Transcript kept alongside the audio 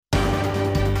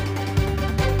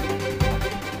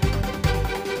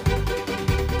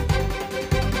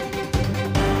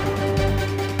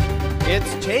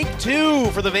It's take two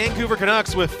for the Vancouver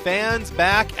Canucks with fans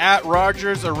back at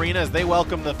Rogers Arena as they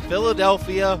welcome the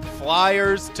Philadelphia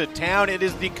Flyers to town. It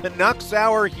is the Canucks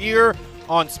Hour here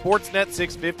on Sportsnet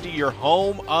 650, your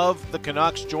home of the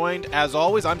Canucks. Joined, as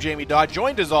always, I'm Jamie Dodd,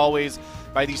 joined as always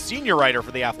by the senior writer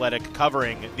for The Athletic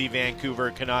covering the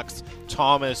Vancouver Canucks,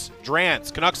 Thomas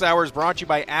Drance. Canucks Hour is brought to you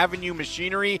by Avenue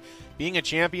Machinery. Being a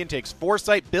champion takes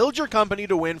foresight. Build your company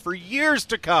to win for years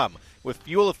to come with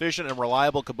fuel-efficient and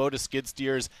reliable Kubota skid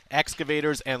steers,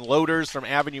 excavators, and loaders from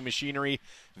Avenue Machinery.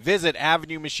 Visit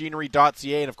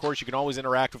avenuemachinery.ca, and of course, you can always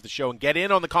interact with the show and get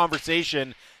in on the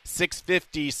conversation.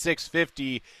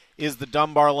 650-650 is the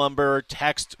Dunbar Lumber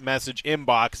text message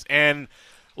inbox. And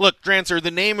look, Drancer, the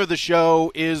name of the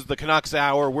show is the Canucks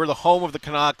Hour. We're the home of the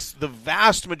Canucks. The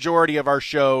vast majority of our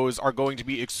shows are going to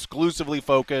be exclusively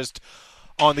focused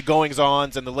on the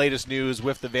goings-ons and the latest news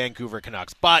with the Vancouver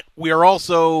Canucks. But we are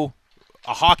also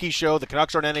a hockey show. The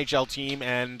Canucks are an NHL team,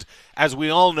 and as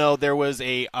we all know, there was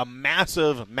a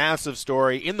massive, massive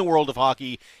story in the world of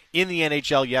hockey in the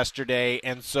NHL yesterday,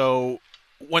 and so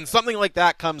when something like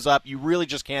that comes up, you really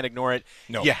just can't ignore it.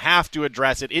 No. You have to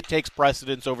address it. It takes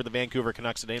precedence over the Vancouver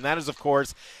Canucks today, and that is, of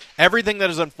course, everything that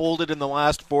has unfolded in the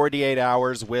last 48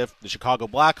 hours with the Chicago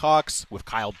Blackhawks, with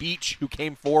Kyle Beach, who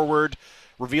came forward,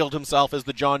 revealed himself as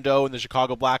the John Doe in the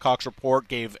Chicago Blackhawks report,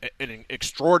 gave an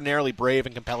extraordinarily brave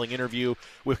and compelling interview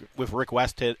with Rick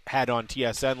Westhead on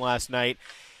TSN last night.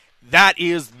 That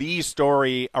is the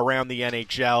story around the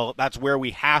NHL. That's where we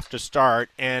have to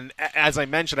start. And as I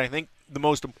mentioned, I think the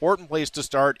most important place to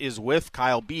start is with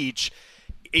Kyle Beach.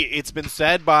 It's been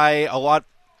said by a lot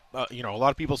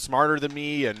of people smarter than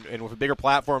me and with a bigger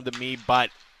platform than me. But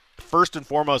first and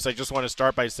foremost, I just want to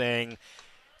start by saying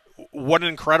what an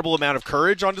incredible amount of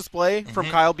courage on display from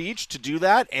Kyle Beach to do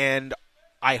that, and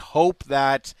I hope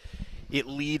that it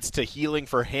leads to healing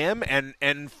for him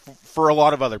and for a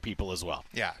lot of other people as well.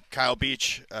 Yeah, Kyle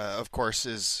Beach, of course,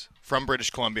 is from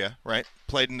British Columbia, right?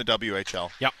 Played in the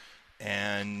WHL. Yep.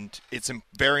 And it's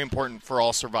very important for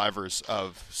all survivors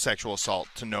of sexual assault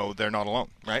to know they're not alone,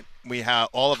 right? We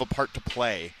all have a part to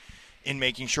play in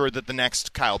making sure that the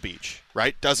next Kyle Beach,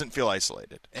 right, doesn't feel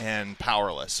isolated and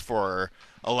powerless for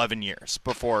 11 years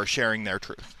before sharing their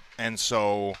truth. And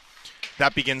so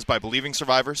that begins by believing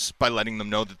survivors, by letting them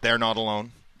know that they're not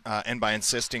alone, and by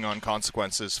insisting on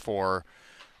consequences for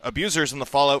abusers. And the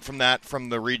fallout from that, from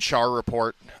the Reid Schaar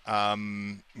report,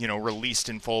 released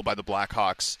in full by the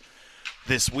Blackhawks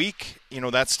this week,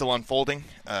 that's still unfolding.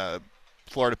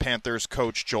 Florida Panthers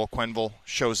coach Joel Quenneville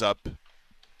shows up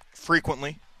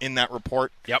frequently in that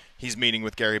report. Yep. He's meeting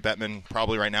with Gary Bettman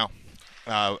probably right now,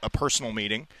 a personal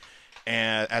meeting.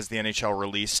 And as the NHL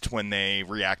released when they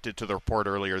reacted to the report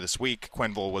earlier this week,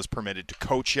 Quenneville was permitted to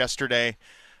coach yesterday.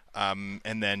 And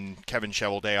then Kevin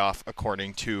Cheveldayoff,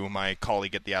 according to my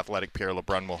colleague at The Athletic, Pierre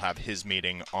LeBrun, will have his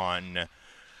meeting on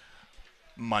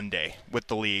Monday with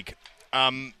the league.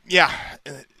 Fact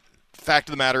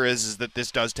of the matter is that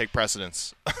this does take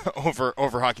precedence over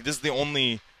hockey. This is the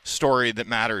only story that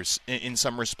matters in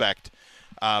some respect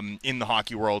in the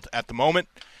hockey world at the moment.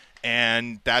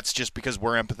 And that's just because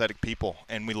we're empathetic people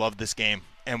and we love this game.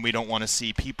 And we don't want to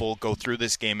see people go through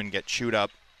this game and get chewed up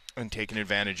and taken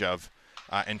advantage of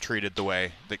and treated the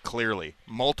way that clearly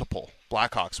multiple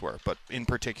Blackhawks were. But in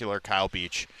particular, Kyle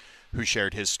Beach, who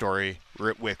shared his story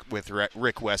with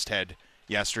Rick Westhead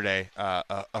yesterday.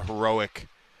 A heroic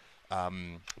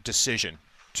decision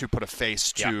to put a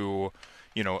face to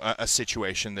a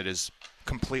situation that is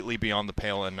completely beyond the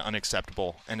pale and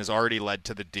unacceptable, and has already led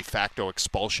to the de facto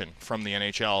expulsion from the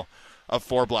NHL of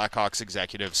 4 Blackhawks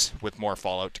executives, with more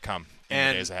fallout to come in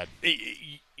the days ahead.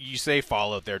 You say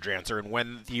fallout there, Drancer, and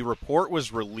when the report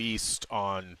was released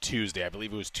on Tuesday, I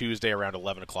believe it was Tuesday around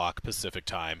 11 o'clock Pacific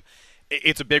time,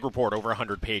 it's a big report, over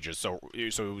 100 pages, so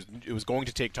it was going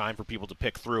to take time for people to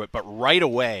pick through it, but right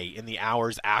away, in the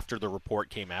hours after the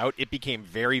report came out, it became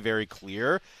very, very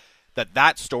clear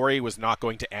that story was not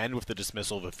going to end with the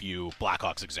dismissal of a few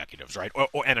Blackhawks executives, right?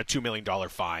 And a $2 million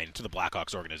fine to the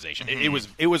Blackhawks organization.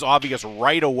 It was obvious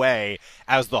right away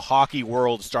as the hockey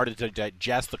world started to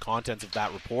digest the contents of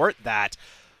that report that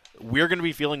we're going to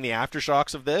be feeling the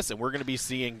aftershocks of this, and we're going to be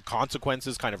seeing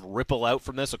consequences kind of ripple out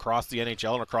from this across the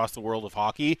NHL and across the world of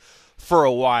hockey for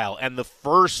a while. And the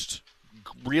first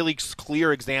really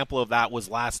clear example of that was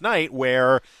last night,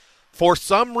 where for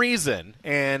some reason,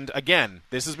 and again,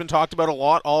 this has been talked about a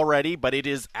lot already, but it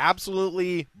is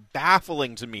absolutely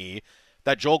baffling to me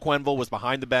that Joel Quenneville was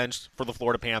behind the bench for the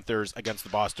Florida Panthers against the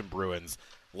Boston Bruins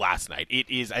last night. It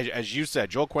is, as you said,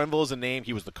 Joel Quenneville is a name.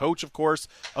 He was the coach, of course,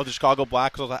 of the Chicago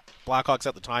Blackhawks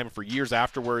at the time, for years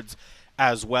afterwards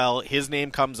as well. His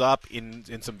name comes up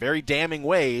in some very damning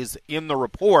ways in the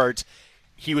report.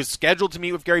 He was scheduled to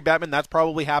meet with Gary Bettman. That's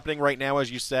probably happening right now, as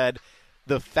you said.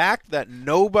 The fact that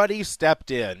nobody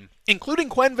stepped in, including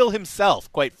Quenneville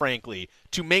himself, quite frankly,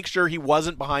 to make sure he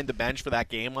wasn't behind the bench for that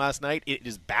game last night, it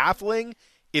is baffling.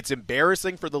 It's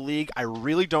embarrassing for the league. I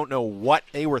really don't know what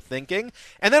they were thinking.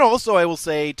 And then also, I will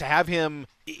say, to have him,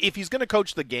 if he's going to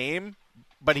coach the game,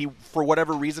 but he, for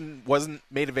whatever reason, wasn't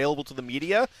made available to the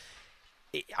media,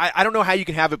 I don't know how you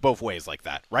can have it both ways like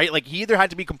that, right? Like, he either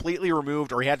had to be completely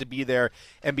removed or he had to be there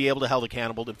and be able to held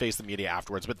accountable and face the media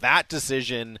afterwards. But that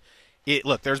decision,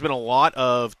 look, there's been a lot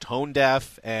of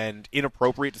tone-deaf and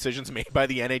inappropriate decisions made by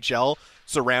the NHL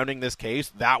surrounding this case.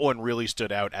 That one really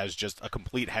stood out as just a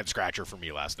complete head-scratcher for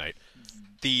me last night.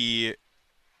 The,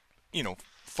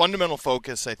 fundamental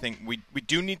focus, I think, we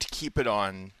do need to keep it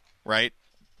on, right,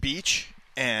 Beach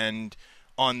and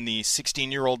on the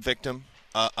 16-year-old victim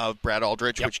of Brad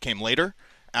Aldrich, which came later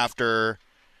after,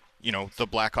 the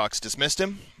Blackhawks dismissed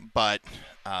him, but,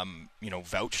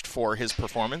 vouched for his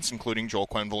performance, including Joel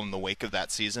Quenneville in the wake of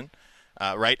that season.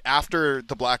 Right after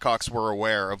the Blackhawks were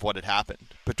aware of what had happened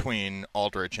between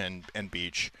Aldrich and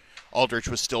Beach, Aldrich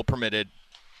was still permitted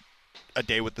a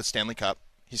day with the Stanley Cup.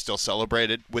 He still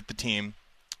celebrated with the team.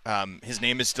 His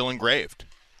name is still engraved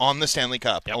on the Stanley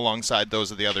Cup alongside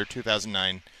those of the other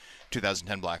 2009-2010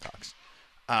 Blackhawks.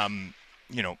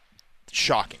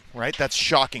 Shocking, right? That's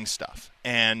shocking stuff.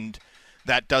 And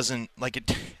that doesn't,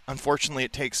 unfortunately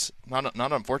it takes, not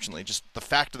unfortunately, just the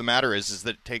fact of the matter is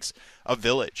that it takes a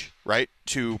village, right,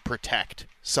 to protect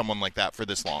someone like that for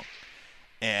this long.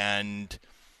 And,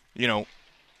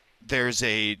 there's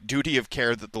a duty of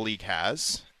care that the league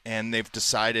has, and they've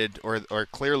decided, or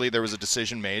clearly there was a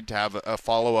decision made to have a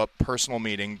follow-up personal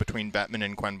meeting between Bettman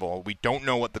and Quenneville. We don't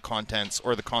know what the contents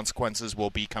or the consequences will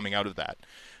be coming out of that.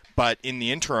 But in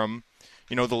the interim,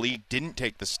 the league didn't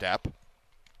take the step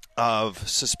of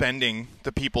suspending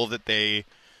the people that they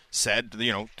said,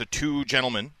 the two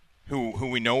gentlemen who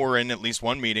we know were in at least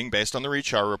one meeting based on the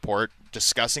Richard report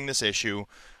discussing this issue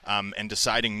and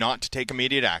deciding not to take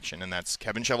immediate action, and that's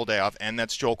Kevin Cheveldayoff and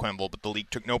that's Joel Quenneville, but the league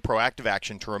took no proactive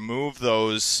action to remove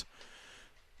those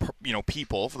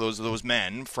people, those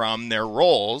men from their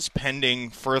roles pending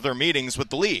further meetings with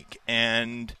the league.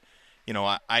 And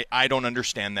I don't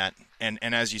understand that. And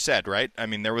as you said, right, I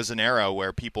mean, there was an era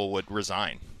where people would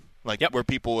resign. Where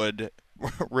people would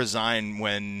resign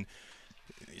when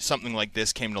something like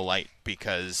this came to light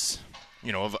because,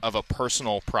 of a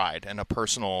personal pride and a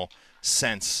personal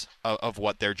sense of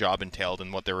what their job entailed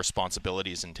and what their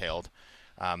responsibilities entailed.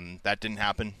 That didn't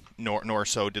happen, nor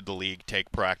so did the league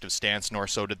take proactive stance, nor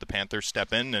so did the Panthers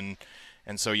step in.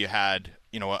 And so you had,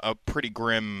 a pretty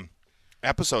grim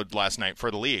episode last night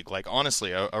for the league.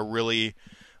 Honestly, a really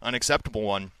unacceptable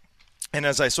one. And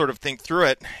as I sort of think through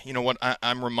it, what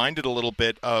I'm reminded a little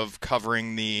bit of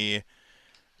covering the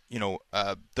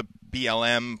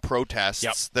BLM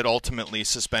protests that ultimately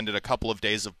suspended a couple of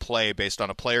days of play based on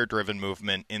a player-driven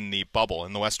movement in the bubble,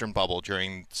 in the Western bubble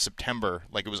during September,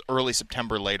 it was early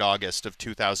September, late August of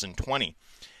 2020.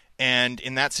 And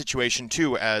in that situation,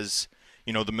 too, as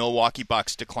the Milwaukee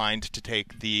Bucks declined to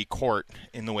take the court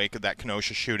in the wake of that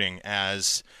Kenosha shooting,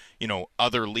 as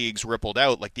other leagues rippled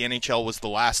out, the NHL was the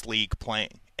last league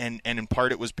playing. And in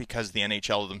part it was because the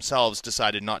NHL themselves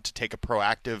decided not to take a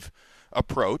proactive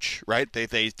approach, right?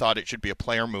 They thought it should be a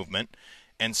player movement.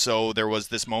 And so there was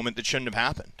this moment that shouldn't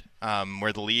have happened,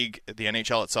 where the league, the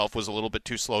NHL itself, was a little bit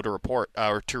too slow to report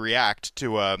or to react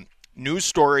to a news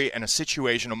story and a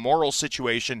situation, a moral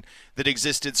situation that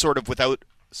existed sort of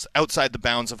outside the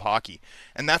bounds of hockey.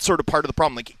 And that's sort of part of the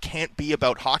problem. It can't be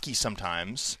about hockey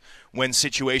sometimes when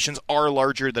situations are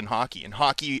larger than hockey. And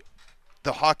hockey,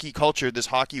 the hockey culture, this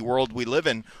hockey world we live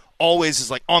in, always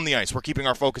is on the ice. We're keeping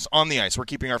our focus on the ice. We're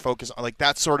keeping our focus on,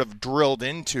 that's sort of drilled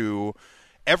into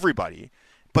everybody.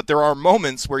 But there are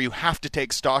moments where you have to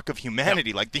take stock of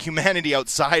humanity, the humanity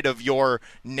outside of your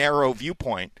narrow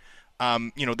viewpoint.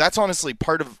 That's honestly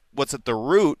part of what's at the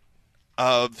root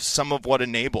of some of what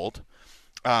enabled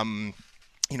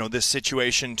this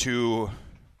situation to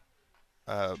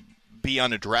be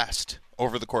unaddressed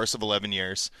over the course of 11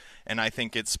 years. And I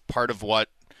think it's part of what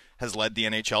has led the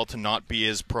NHL to not be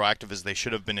as proactive as they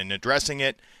should have been in addressing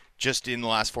it just in the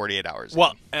last 48 hours.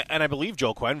 Well, and I believe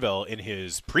Joel Quenneville in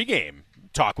his pregame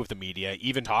talk with the media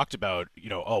even talked about,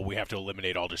 we have to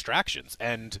eliminate all distractions.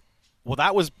 And well,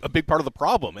 that was a big part of the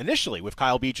problem initially with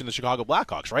Kyle Beach and the Chicago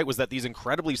Blackhawks, right? Was that these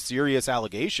incredibly serious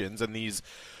allegations and these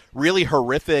really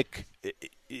horrific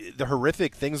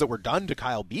things that were done to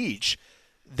Kyle Beach,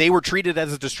 they were treated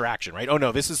as a distraction, right? Oh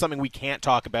no, this is something we can't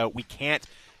talk about. We can't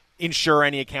ensure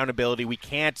any accountability. We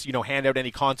can't, hand out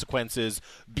any consequences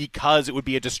because it would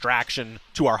be a distraction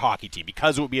to our hockey team,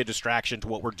 because it would be a distraction to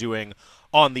what we're doing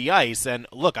on the ice. And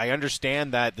look, I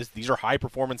understand that these are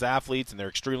high-performance athletes and they're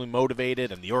extremely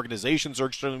motivated and the organizations are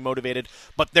extremely motivated,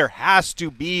 but there has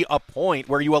to be a point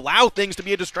where you allow things to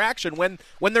be a distraction when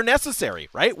they're necessary,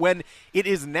 right? When it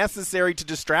is necessary to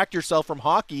distract yourself from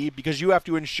hockey because you have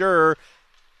to ensure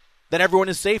that everyone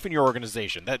is safe in your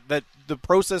organization, that the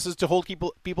processes to hold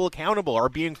people accountable are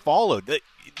being followed. That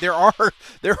there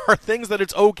are things that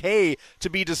it's okay to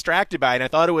be distracted by, and I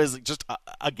thought it was just,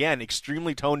 again,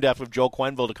 extremely tone-deaf of Joel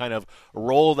Quenneville to kind of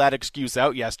roll that excuse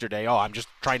out yesterday. Oh, I'm just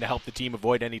trying to help the team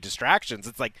avoid any distractions.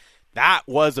 It's like that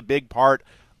was a big part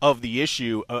of the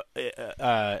issue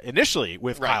initially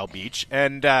with Kyle Beach.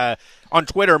 And on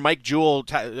Twitter, Mike Jewell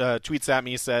tweets at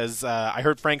me, says, I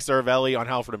heard Frank Zaravelli on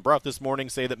Halford and Brough this morning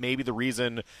say that maybe the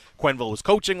reason Quenneville was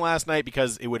coaching last night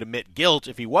because it would admit guilt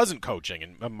if he wasn't coaching.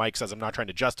 And Mike says, I'm not trying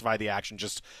to justify the action,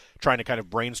 just trying to kind of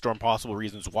brainstorm possible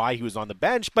reasons why he was on the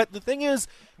bench. But the thing is,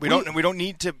 we don't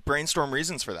need to brainstorm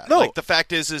reasons for that. No. Like, the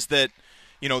fact is that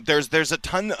there's a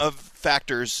ton of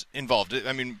factors involved.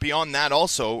 I mean, beyond that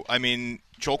also, I mean,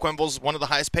 Joel Quenneville's one of the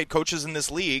highest paid coaches in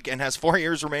this league and has 4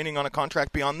 years remaining on a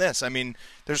contract beyond this. I mean,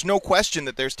 there's no question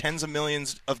that there's tens of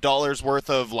millions of dollars worth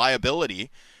of liability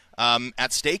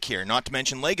at stake here, not to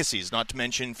mention legacies, not to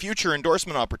mention future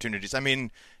endorsement opportunities. I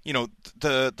mean,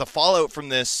 the fallout from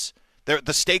this,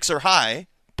 the stakes are high,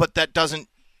 but that doesn't,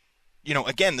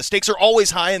 again, the stakes are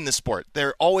always high in this sport.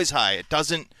 They're always high. It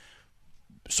doesn't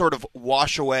sort of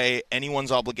wash away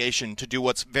anyone's obligation to do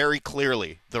what's very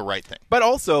clearly the right thing. But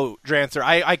also, Drancer,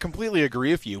 I completely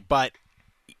agree with you, but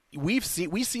we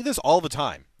see this all the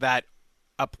time, that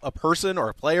a person or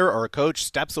a player or a coach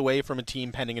steps away from a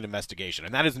team pending an investigation,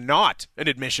 and that is not an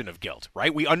admission of guilt,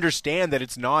 right? We understand that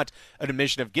it's not an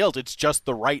admission of guilt. It's just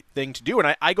the right thing to do.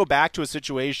 And I go back to a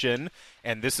situation,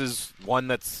 and this is one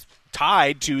that's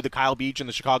tied to the Kyle Beach and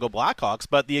the Chicago Blackhawks,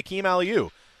 but the Akim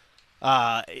Aliu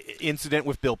incident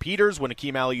with Bill Peters when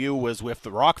Akim Aliu was with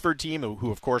the Rockford team,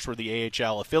 who of course were the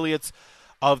AHL affiliates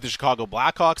of the Chicago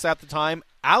Blackhawks at the time.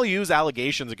 Aliu's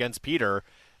allegations against Peter,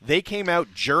 they came out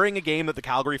during a game that the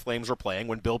Calgary Flames were playing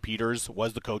when Bill Peters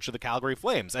was the coach of the Calgary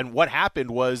Flames. And what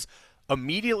happened was,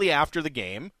 immediately after the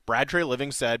game, Brad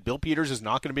Treliving said Bill Peters is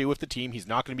not going to be with the team. He's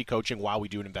not going to be coaching while we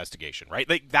do an investigation, right?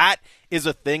 Like, that is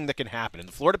a thing that can happen. And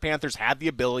the Florida Panthers had the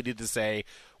ability to say,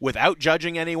 without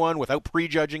judging anyone, without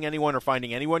prejudging anyone or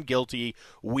finding anyone guilty,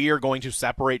 we are going to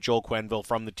separate Joel Quenneville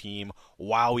from the team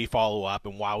while we follow up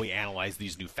and while we analyze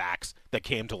these new facts that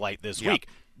came to light this week.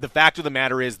 The fact of the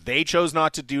matter is they chose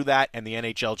not to do that, and the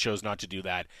NHL chose not to do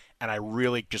that. And I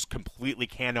really just completely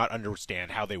cannot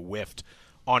understand how they whiffed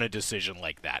on a decision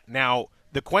like that. Now,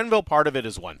 the Quenneville part of it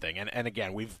is one thing, and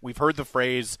again, we've heard the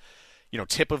phrase,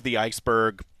 tip of the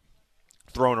iceberg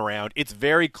thrown around. It's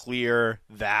very clear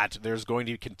that there's going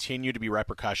to continue to be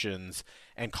repercussions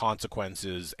and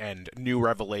consequences and new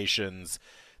revelations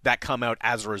that come out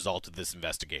as a result of this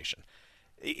investigation.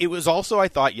 It was also, I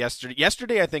thought,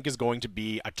 yesterday I think is going to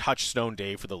be a touchstone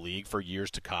day for the league for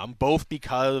years to come, both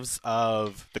because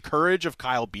of the courage of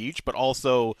Kyle Beach, but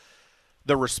also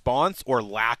the response or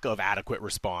lack of adequate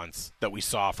response that we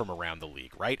saw from around the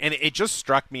league, right? And it just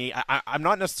struck me, I'm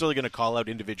not necessarily going to call out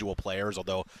individual players,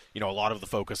 although, a lot of the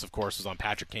focus, of course, is on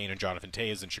Patrick Kane and Jonathan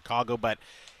Toews in Chicago, but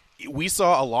we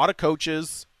saw a lot of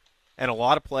coaches and a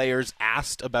lot of players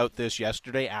asked about this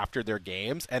yesterday after their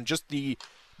games, and just the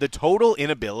total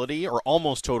inability, or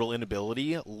almost total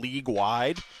inability,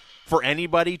 league-wide, for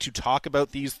anybody to talk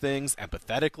about these things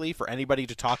empathetically, for anybody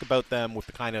to talk about them with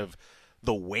the kind of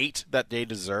the weight that they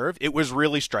deserve, it was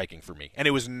really striking for me. And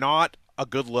it was not a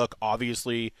good look,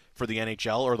 obviously, for the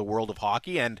NHL or the world of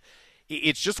hockey. And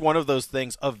it's just one of those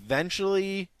things.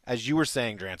 Eventually, as you were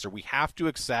saying, Drancer, we have to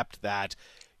accept that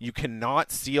you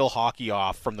cannot seal hockey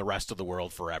off from the rest of the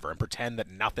world forever and pretend that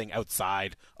nothing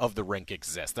outside of the rink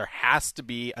exists. There has to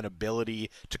be an ability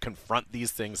to confront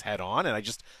these things head on. And I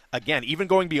just, again, even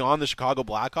going beyond the Chicago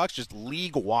Blackhawks, just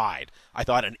league-wide, I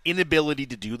thought an inability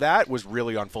to do that was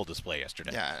really on full display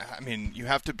yesterday. Yeah, I mean, you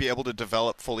have to be able to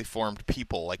develop fully formed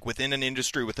people. Like, within an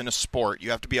industry, within a sport, you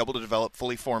have to be able to develop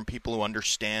fully formed people who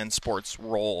understand sports'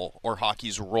 role or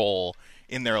hockey's role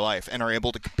in their life and are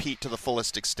able to compete to the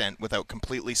fullest extent without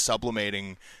completely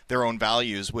sublimating their own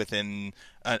values within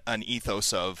an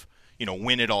ethos of,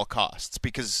 win at all costs.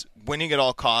 Because winning at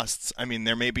all costs, I mean,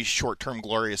 there may be short-term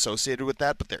glory associated with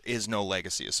that, but there is no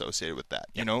legacy associated with that.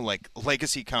 Like,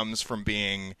 legacy comes from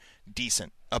being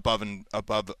decent, above and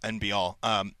beyond.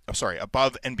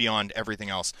 Above and beyond everything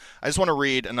else. I just want to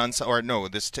read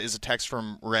this is a text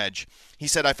from Reg. He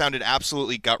said, "I found it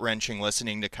absolutely gut-wrenching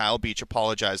listening to Kyle Beach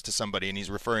apologize to somebody," and he's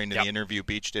referring to the interview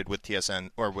Beach did with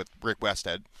TSN or with Rick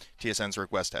Westhead, TSN's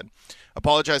Rick Westhead.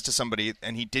 Apologized to somebody,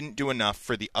 and he didn't do enough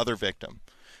for the other victim.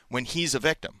 When he's a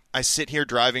victim, I sit here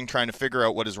driving trying to figure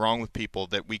out what is wrong with people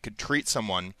that we could treat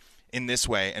someone in this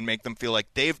way and make them feel like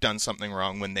they've done something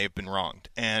wrong when they've been wronged.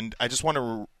 And I just want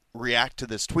to react to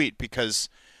this tweet because,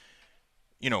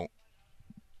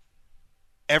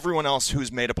 everyone else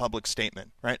who's made a public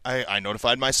statement, right? I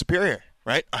notified my superior,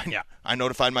 right? I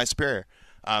notified my superior.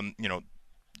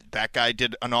 That guy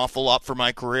did an awful lot for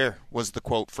my career was the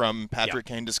quote from Patrick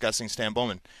Kane discussing Stan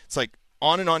Bowman. It's like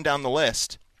on and on down the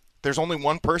list. There's only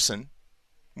one person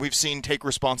we've seen take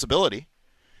responsibility,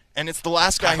 and it's the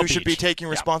last guy who should be taking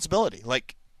responsibility.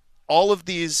 Like, all of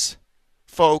these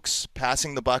folks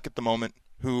passing the buck at the moment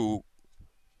who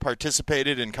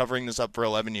participated in covering this up for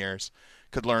 11 years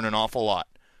could learn an awful lot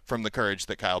from the courage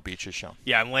that Kyle Beach has shown.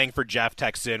 Yeah, and Langford Jeff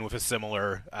texts in with a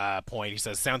similar point. He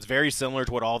says, "Sounds very similar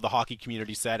to what all of the hockey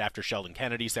community said after Sheldon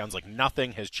Kennedy. Sounds like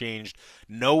nothing has changed.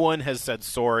 No one has said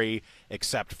sorry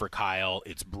except for Kyle.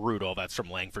 It's brutal." That's from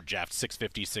Langford Jeff,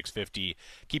 650.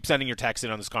 Keep sending your texts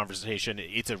in on this conversation.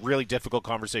 It's a really difficult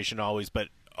conversation always, but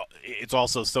it's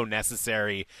also so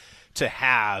necessary to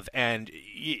have, and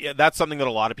that's something that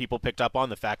a lot of people picked up on,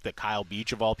 the fact that Kyle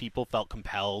Beach, of all people, felt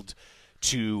compelled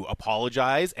to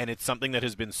apologize, and it's something that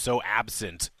has been so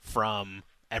absent from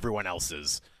everyone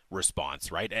else's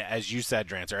response, right? As you said,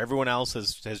 Drancer, everyone else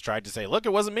has tried to say, look,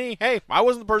 it wasn't me. Hey, I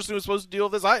wasn't the person who was supposed to deal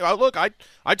with this.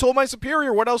 I told my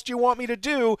superior, what else do you want me to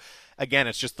do? Again,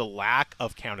 it's just the lack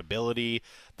of accountability,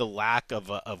 the lack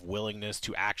of willingness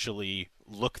to actually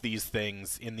look these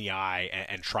things in the eye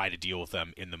and try to deal with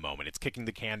them in the moment. It's kicking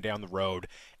the can down the road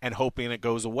and hoping it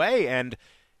goes away. And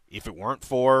if it weren't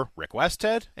for Rick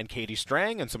Westhead and Katie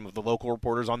Strang and some of the local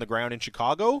reporters on the ground in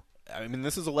Chicago, I mean,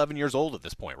 this is 11 years old at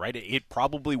this point, right? It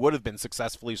probably would have been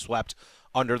successfully swept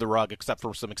under the rug, except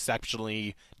for some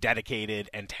exceptionally dedicated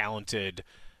and talented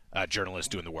journalists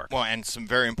doing the work. Well, and some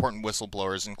very important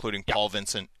whistleblowers, including Paul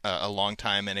Vincent, a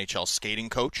longtime NHL skating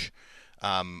coach,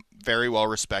 very well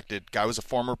respected guy, was a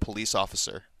former police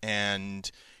officer, and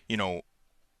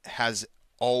has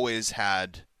always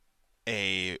had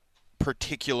a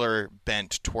particular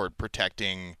bent toward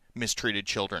protecting mistreated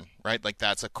children, right? Like,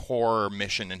 that's a core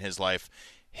mission in his life.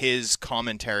 His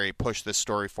commentary pushed this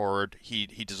story forward. He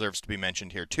deserves to be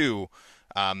mentioned here too,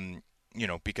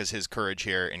 because his courage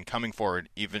here in coming forward,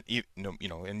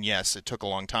 and yes, it took a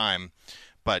long time,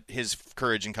 but his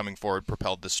courage in coming forward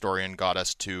propelled the story and got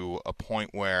us to a point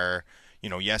where,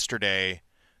 yesterday,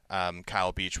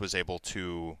 Kyle Beach was able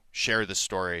to share this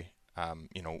story.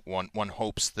 One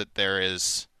hopes that there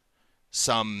is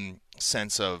some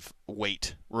sense of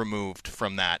weight removed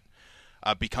from that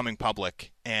becoming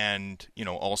public, and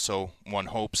also one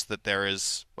hopes that there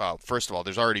is, well, first of all,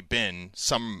 there's already been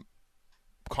some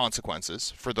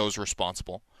consequences for those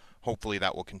responsible. Hopefully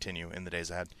that will continue in the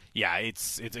days ahead. Yeah,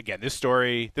 it's again, this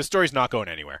story's not going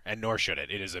anywhere, and nor should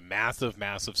it. It is a massive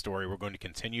story. We're going to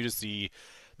continue to see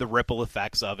the ripple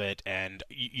effects of it, and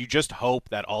you just hope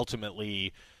that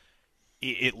ultimately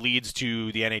it leads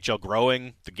to the NHL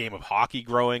growing, the game of hockey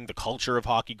growing, the culture of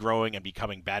hockey growing and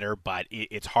becoming better. But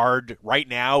it's hard right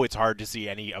now. It's hard to see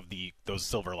any of those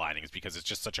silver linings because it's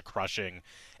just such a crushing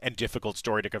and difficult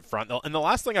story to confront. And the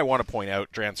last thing I want to point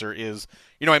out, Drancer, is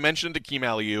I mentioned Akim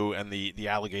Aliu and the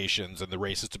allegations and the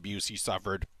racist abuse he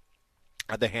suffered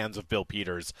at the hands of Bill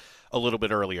Peters a little bit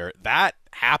earlier. That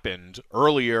happened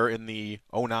earlier in the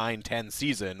 09-10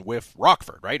 season with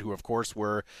Rockford, right? Who of course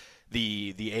were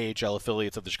the AHL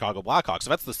affiliates of the Chicago Blackhawks. So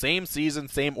that's the same season,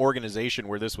 same organization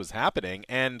where this was happening.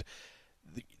 And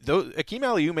Akim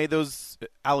Aliu made those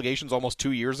allegations almost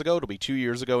 2 years ago. It'll be 2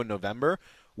 years ago in November.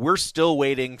 We're still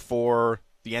waiting for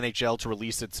the NHL to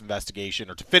release its investigation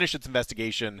or to finish its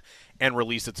investigation and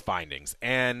release its findings.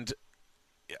 And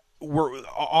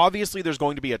obviously there's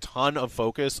going to be a ton of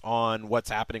focus on what's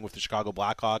happening with the Chicago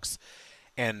Blackhawks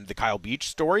and the Kyle Beach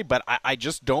story, but I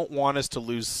just don't want us to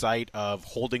lose sight of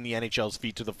holding the NHL's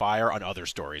feet to the fire on other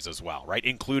stories as well, right?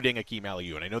 Including Akim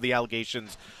Aliu. And I know the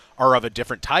allegations are of a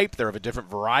different type, they're of a different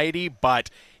variety, but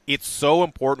it's so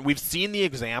important. We've seen the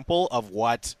example of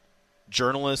what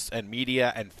journalists and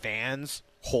media and fans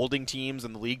holding teams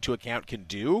in the league to account can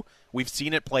do. We've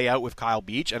seen it play out with Kyle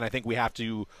Beach, and I think we have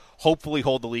to hopefully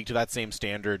hold the league to that same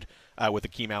standard with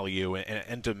Akim Aliu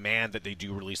and demand that they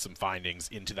do release some findings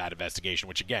into that investigation,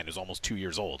 which, again, is almost 2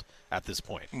 years old at this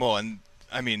point. Well, and,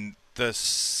 I mean, the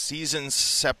seasons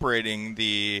separating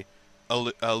the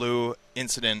Alou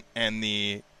incident and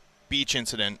the beach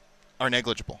incident are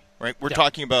negligible, right? We're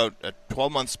talking about a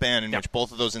 12-month span in which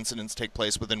both of those incidents take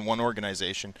place within one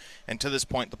organization, and to this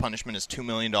point, the punishment is $2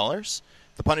 million.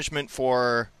 The punishment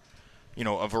for,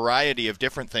 a variety of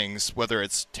different things, whether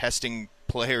it's testing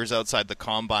players outside the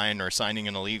combine or signing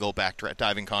an illegal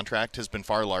diving contract, has been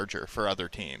far larger for other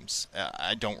teams.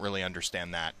 I don't really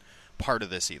understand that part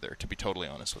of this either, to be totally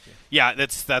honest with you. Yeah,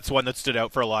 that's one that stood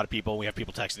out for a lot of people. We have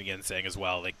people texting in saying as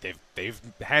well, like they've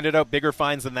handed out bigger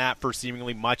fines than that for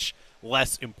seemingly much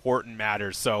less important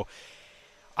matters. So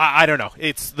I don't know.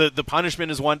 It's the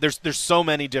punishment is one. There's so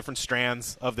many different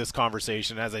strands of this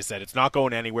conversation. As I said, it's not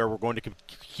going anywhere. We're going to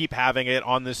keep having it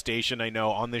on this station. I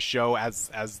know on this show as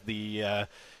the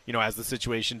as the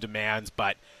situation demands.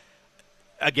 But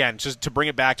again, just to bring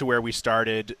it back to where we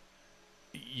started,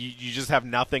 you just have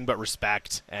nothing but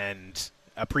respect and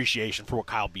appreciation for what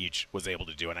Kyle Beach was able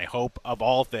to do. And I hope, of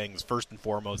all things, first and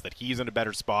foremost, that he's in a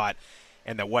better spot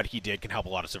and that what he did can help a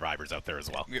lot of survivors out there as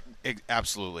well.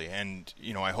 Absolutely. And,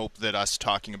 I hope that us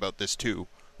talking about this too,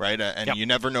 right? And you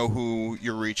never know who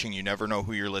you're reaching. You never know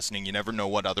who you're listening. You never know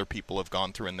what other people have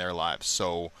gone through in their lives.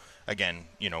 So, again,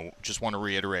 just want to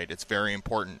reiterate, it's very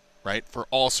important, right, for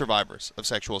all survivors of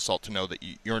sexual assault to know that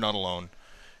you're not alone.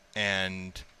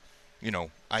 And,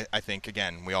 I think,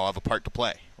 again, we all have a part to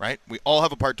play, right? We all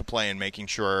have a part to play in making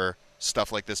sure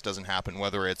stuff like this doesn't happen,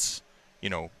 whether it's,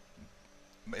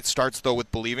 it starts, though,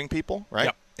 with believing people, right?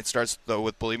 Yep. It starts, though,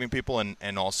 with believing people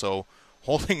and also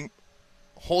holding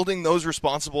those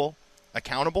responsible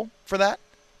accountable for that,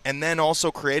 and then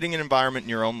also creating an environment in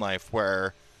your own life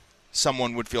where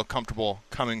someone would feel comfortable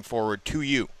coming forward to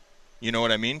you. You know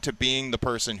what I mean? To being the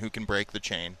person who can break the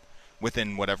chain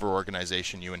within whatever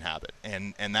organization you inhabit.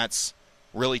 And that's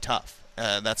really tough.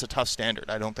 That's a tough standard.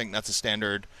 I don't think that's a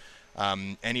standard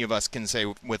any of us can say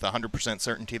with 100%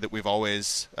 certainty that we've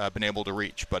always been able to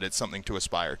reach, but it's something to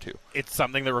aspire to. It's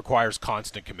something that requires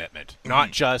constant commitment,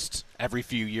 not just every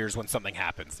few years when something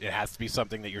happens. It has to be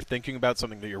something that you're thinking about,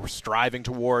 something that you're striving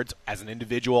towards as an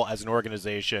individual, as an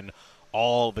organization,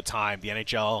 all the time. The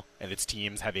NHL and its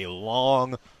teams have a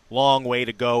long way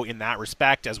to go in that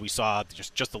respect, as we saw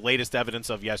just the latest evidence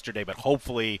of yesterday, but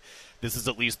hopefully this is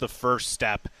at least the first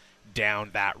step down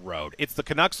that road. It's the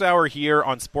Canucks Hour here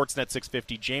on Sportsnet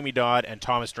 650. Jamie Dodd and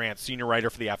Thomas Drance, senior writer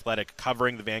for The Athletic,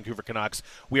 covering the Vancouver Canucks.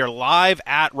 We are live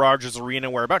at Rogers Arena,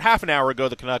 where about half an hour ago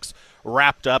the Canucks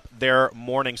wrapped up their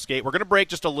morning skate. We're going to break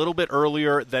just a little bit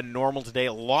earlier than normal today.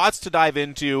 Lots to dive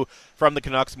into from the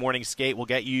Canucks morning skate. We'll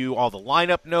get you all the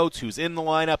lineup notes, who's in the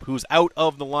lineup, who's out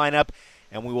of the lineup,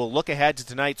 and we will look ahead to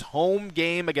tonight's home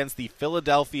game against the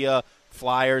Philadelphia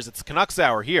Flyers. It's Canucks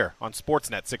Hour here on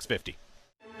Sportsnet 650.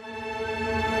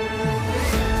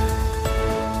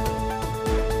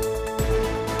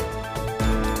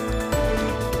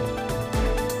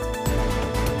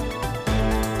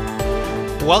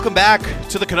 Welcome back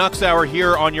to the Canucks Hour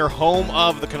here on your home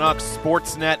of the Canucks,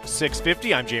 Sportsnet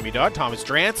 650. I'm Jamie Dodd, Thomas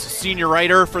Drance, senior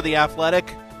writer for The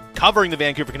Athletic, covering the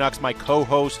Vancouver Canucks, my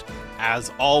co-host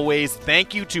as always.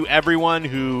 Thank you to everyone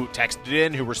who texted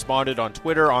in, who responded on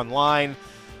Twitter, online,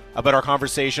 about our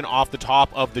conversation off the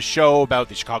top of the show about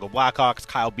the Chicago Blackhawks,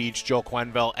 Kyle Beach, Joe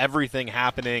Quenneville, everything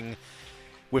happening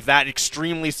with that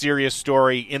extremely serious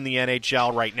story in the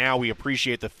NHL right now. We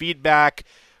appreciate the feedback.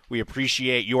 We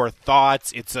appreciate your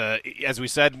thoughts. It's as we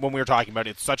said when we were talking about it,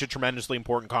 it's such a tremendously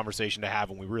important conversation to have,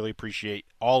 and we really appreciate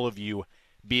all of you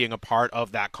being a part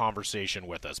of that conversation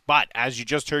with us. But as you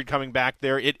just heard coming back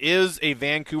there, it is a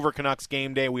Vancouver Canucks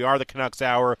game day. We are the Canucks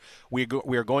Hour. We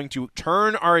are going to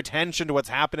turn our attention to what's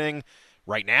happening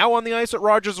right now on the ice at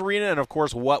Rogers Arena, and of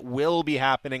course what will be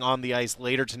happening on the ice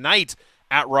later tonight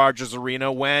at Rogers Arena,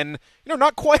 when,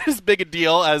 not quite as big a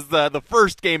deal as the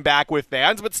first game back with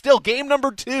fans, but still game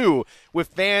number 2 with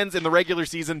fans in the regular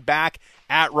season back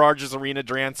at Rogers Arena,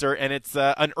 Drancer. And it's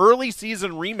an early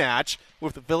season rematch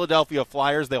with the Philadelphia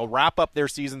Flyers. They'll wrap up their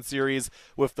season series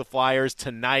with the Flyers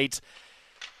tonight.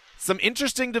 Some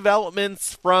interesting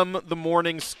developments from the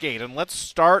morning skate. And let's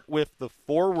start with the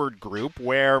forward group,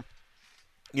 where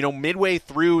midway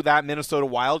through that Minnesota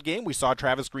Wild game, we saw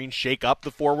Travis Green shake up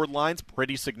the forward lines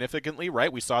pretty significantly,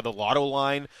 right? We saw the Lotto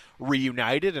line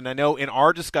reunited, and I know in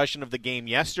our discussion of the game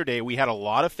yesterday, we had a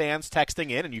lot of fans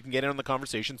texting in, and you can get in on the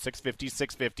conversation,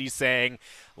 650, saying,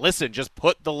 listen, just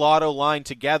put the Lotto line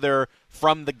together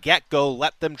from the get-go.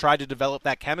 Let them try to develop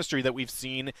that chemistry that we've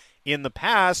seen in the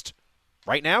past.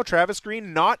 Right now, Travis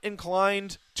Green not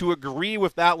inclined to agree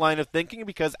with that line of thinking,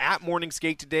 because at morning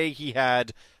skate today, he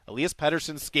had Elias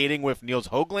Pettersson skating with Niels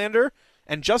Höglander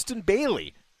and Justin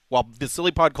Bailey while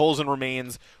Vasily Podkolzin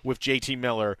remains with JT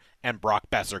Miller and Brock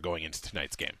Besser going into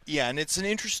tonight's game. Yeah, and it's an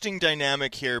interesting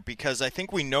dynamic here because I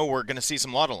think we know we're going to see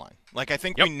some Lotto line. Like, I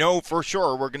think we know for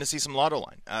sure we're going to see some Lotto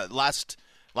line.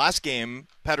 Last game,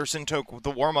 Pettersson took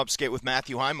the warm-up skate with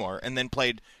Matthew Highmore and then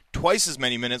played twice as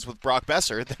many minutes with Brock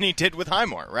Besser than he did with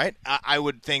Highmore, right? I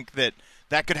would think that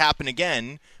could happen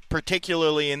again,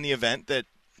 particularly in the event that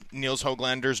Niels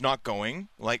Hoaglander's not going,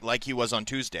 like he was on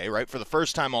Tuesday, right? For the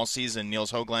first time all season,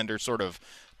 Niels Hoaglander sort of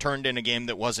turned in a game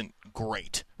that wasn't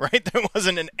great, right? That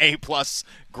wasn't an A-plus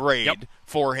grade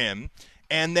for him.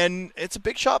 And then it's a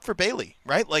big shot for Bailey,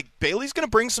 right? Like, Bailey's going to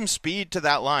bring some speed to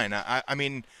that line. I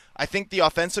mean, I think the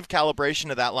offensive calibration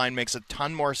of that line makes a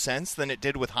ton more sense than it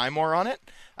did with Highmore on it.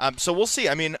 So we'll see.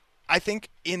 I mean, I think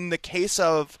in the case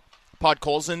of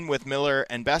Podkolzin with Miller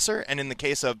and Besser, and in the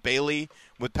case of Bailey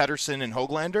with Pettersson and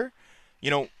Hoaglander,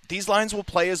 these lines will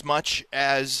play as much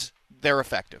as they're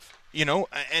effective.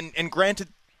 And granted,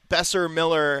 Besser,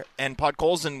 Miller, and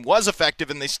Podkolzin was effective,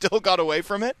 and they still got away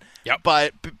from it.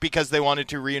 But because they wanted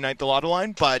to reunite the Lotto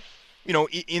line. But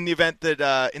in the event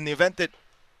that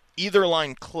either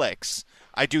line clicks,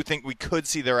 I do think we could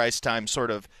see their ice time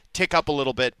sort of tick up a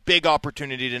little bit. Big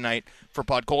opportunity tonight for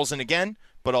Podkolzin again,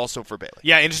 but also for Bailey.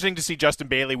 Yeah, interesting to see Justin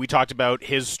Bailey. We talked about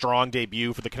his strong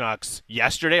debut for the Canucks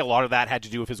yesterday. A lot of that had to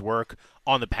do with his work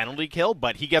on the penalty kill,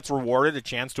 but he gets rewarded a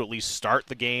chance to at least start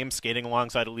the game, skating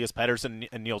alongside Elias Pettersson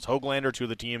and Niels Hoaglander, two of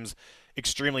the team's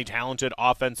extremely talented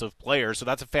offensive players. So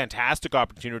that's a fantastic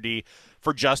opportunity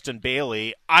for Justin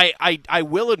Bailey. I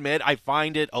will admit I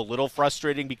find it a little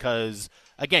frustrating because,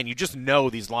 again, you just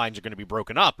know these lines are going to be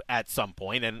broken up at some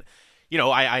point, and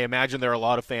I imagine there are a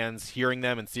lot of fans hearing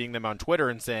them and seeing them on Twitter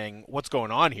and saying, what's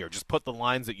going on here? Just put the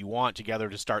lines that you want together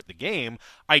to start the game.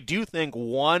 I do think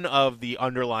one of the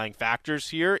underlying factors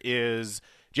here is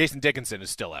Jason Dickinson is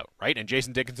still out, right? And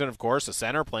Jason Dickinson, of course, a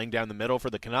center playing down the middle for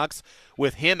the Canucks.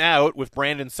 With him out, with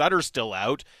Brandon Sutter still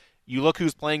out, you look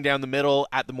who's playing down the middle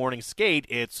at the morning skate.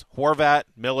 It's Horvat,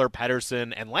 Miller,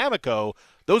 Pettersson, and Lamico.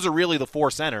 Those are really the four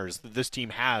centers that this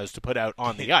team has to put out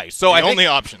on the ice. So the only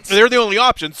options. They're the only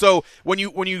options. So when you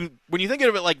think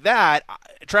of it like that,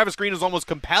 Travis Green is almost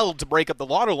compelled to break up the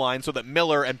Lotto line so that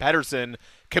Miller and Pettersson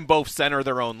can both center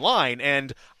their own line.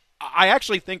 And I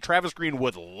actually think Travis Green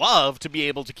would love to be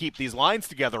able to keep these lines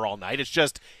together all night. It's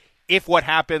just, if what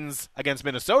happens against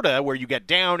Minnesota, where you get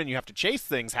down and you have to chase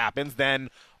things, happens, then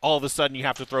all of a sudden you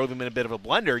have to throw them in a bit of a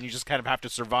blender, and you just kind of have to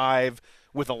survive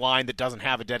with a line that doesn't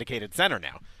have a dedicated center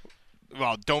now.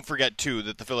 Well, don't forget, too,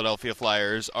 that the Philadelphia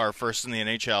Flyers are first in the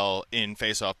NHL in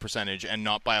faceoff percentage, and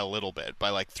not by a little bit, by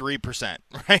like 3%,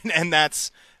 right? And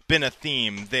that's been a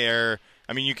theme there.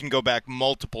 I mean, you can go back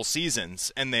multiple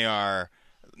seasons, and they are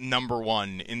number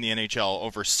one in the NHL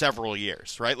over several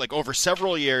years, right? Like, over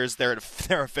several years, they're a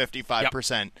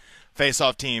 55%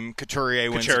 face-off team.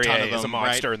 Couturier wins a ton of them. Is a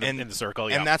monster, right? in the circle,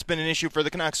 And that's been an issue for the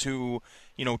Canucks, who,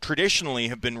 traditionally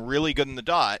have been really good in the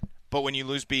dot. But when you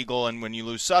lose Beagle and when you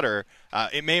lose Sutter,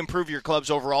 it may improve your club's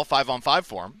overall 5-on-5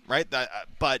 form, right?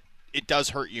 But it does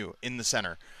hurt you in the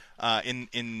center, in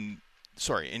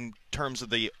terms of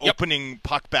the opening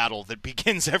puck battle that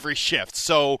begins every shift.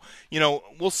 So,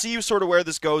 we'll see sort of where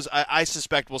this goes. I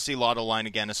suspect we'll see Lotto line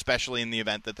again, especially in the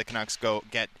event that the Canucks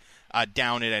get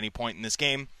down at any point in this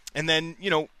game. And then,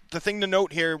 the thing to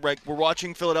note here, right, we're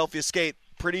watching Philadelphia skate,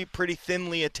 pretty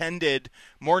thinly attended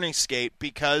morning skate,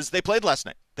 because they played last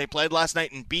night. They played last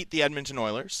night and beat the Edmonton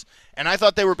Oilers, and I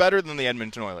thought they were better than the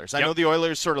Edmonton Oilers. I know the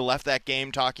Oilers sort of left that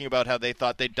game talking about how they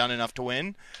thought they'd done enough to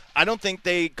win. I don't think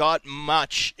they got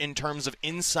much in terms of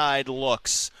inside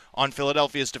looks on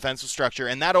Philadelphia's defensive structure,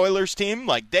 and that Oilers team,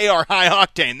 they are high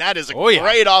octane. That is a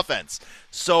great offense.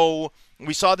 So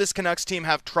we saw this Canucks team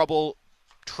have trouble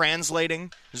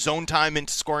translating zone time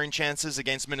into scoring chances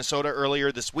against Minnesota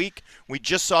earlier this week. We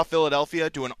just saw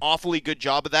Philadelphia do an awfully good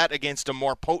job of that against a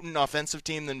more potent offensive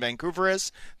team than Vancouver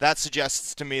is. That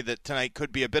suggests to me that tonight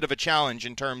could be a bit of a challenge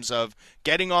in terms of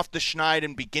getting off the schneid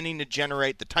and beginning to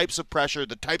generate the types of pressure,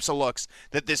 the types of looks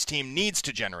that this team needs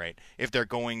to generate if they're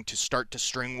going to start to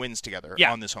string wins together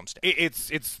on this homestand.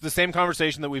 It's the same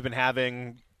conversation that we've been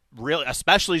having, really,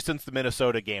 especially since the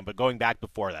Minnesota game, but going back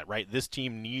before that, right? This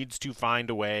team needs to find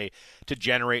a way to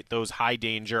generate those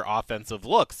high-danger offensive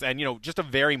looks. And, just a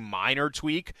very minor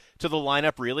tweak to the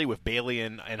lineup, really, with Bailey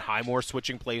and Highmore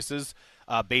switching places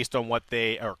based on what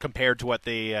they, or compared to what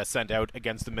they sent out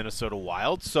against the Minnesota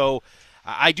Wild. So,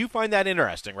 I do find that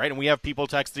interesting, right? And we have people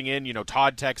texting in,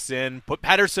 Todd texts in, put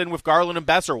Pettersson with Garland and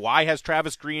Besser. Why has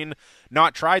Travis Green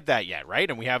not tried that yet, right?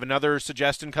 And we have another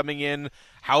suggestion coming in.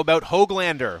 How about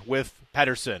Höglander with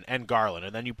Pettersson and Garland?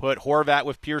 And then you put Horvat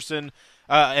with Pearson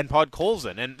and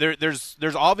Podkolzin. And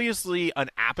there's obviously an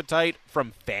appetite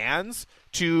from fans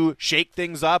to shake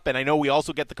things up. And I know we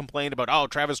also get the complaint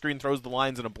about, Travis Green throws the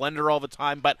lines in a blender all the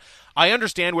time. But I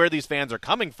understand where these fans are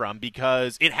coming from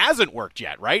because it hasn't worked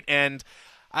yet, right? And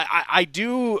I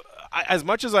do, as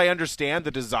much as I understand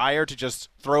the desire to just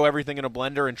throw everything in a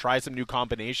blender and try some new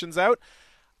combinations out,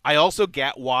 I also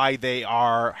get why they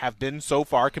have been so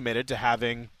far committed to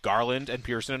having Garland and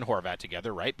Pearson and Horvat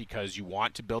together, right? Because you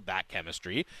want to build that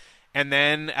chemistry. And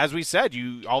then, as we said,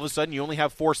 all of a sudden you only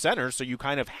have 4 centers, so you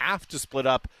kind of have to split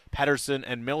up Pettersson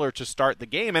and Miller to start the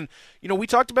game. And, we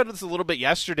talked about this a little bit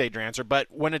yesterday, Drancer, but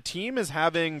when a team is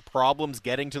having problems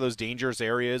getting to those dangerous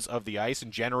areas of the ice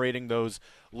and generating those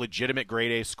legitimate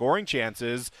grade A scoring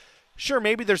chances, sure,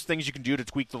 maybe there's things you can do to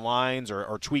tweak the lines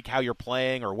or tweak how you're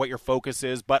playing or what your focus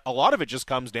is, but a lot of it just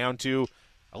comes down to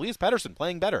Elias Pettersson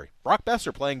playing better, Brock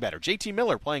Besser playing better, JT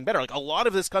Miller playing better. Like, a lot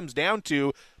of this comes down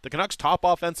to the Canucks' top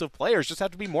offensive players just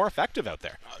have to be more effective out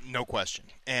there. No question.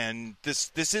 And this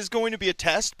is going to be a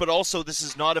test, but also this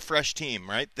is not a fresh team,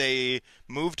 right? They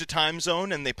moved to time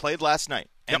zone and they played last night.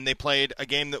 And They played a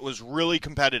game that was really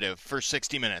competitive for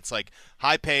 60 minutes, like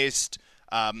high-paced.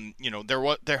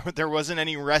 There wasn't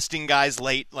any resting guys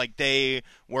late. Like, they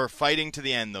were fighting to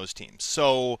the end, those teams.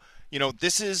 So,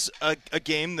 this is a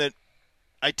game that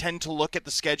I tend to look at the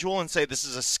schedule and say this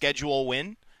is a schedule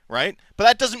win, right? But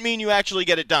that doesn't mean you actually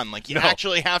get it done. Like, you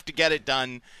actually have to get it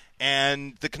done,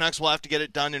 and the Canucks will have to get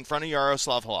it done in front of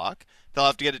Yaroslav Halak. They'll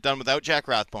have to get it done without Jack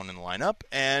Rathbone in the lineup,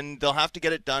 and they'll have to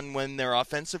get it done when their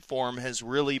offensive form has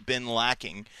really been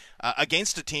lacking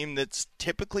against a team that's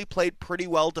typically played pretty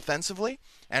well defensively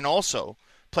and also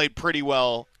played pretty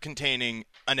well containing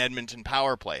an Edmonton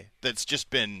power play that's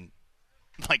just been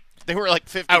like, they were like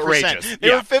 50%. Outrageous.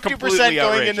 They were 50% going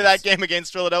outrageous into that game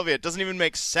against Philadelphia. It doesn't even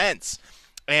make sense.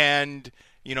 And,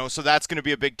 so that's going to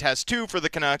be a big test, too, for the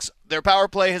Canucks. Their power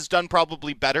play has done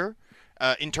probably better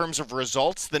in terms of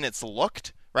results than it's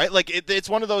looked, right? Like, it's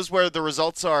one of those where the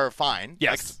results are fine.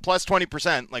 Yes. Like, plus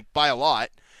 20%, like, by a lot.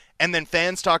 And then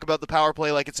fans talk about the power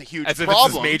play like it's a huge As if problem.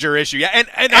 It's this major issue. Yeah,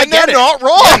 and they're not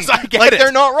wrong. Yes, I get it.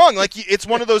 They're not wrong. Like, it's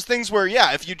one of those things where,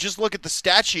 if you just look at the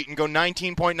stat sheet and go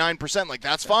 19.9%, like,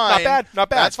 that's fine. Not bad.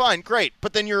 That's fine. Great.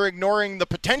 But then you're ignoring the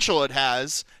potential it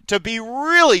has to be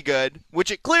really good, which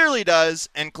it clearly does,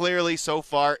 and clearly so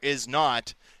far is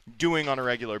not doing on a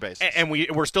regular basis. And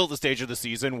we're still at the stage of the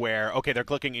season where, okay, they're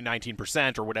clicking at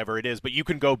 19% or whatever it is, but you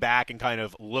can go back and kind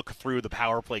of look through the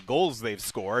power play goals they've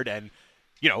scored, and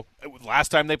last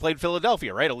time they played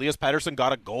Philadelphia, right? Elias Pettersson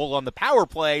got a goal on the power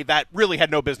play that really had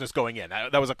no business going in.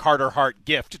 That was a Carter Hart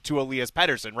gift to Elias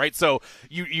Pettersson, right? So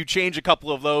you change a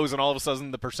couple of those, and all of a sudden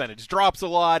the percentage drops a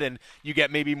lot, and you get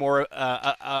maybe more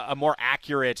a more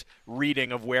accurate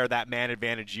reading of where that man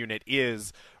advantage unit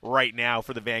is right now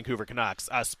for the Vancouver Canucks.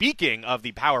 Speaking of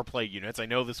the power play units, I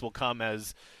know this will come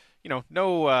as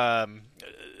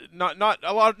not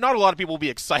a lot of people will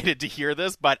be excited to hear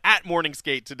this, but at Morning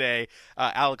Skate today,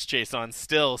 Alex Chiasson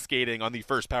still skating on the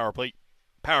first power play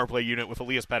unit with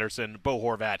Elias Pettersson, Bo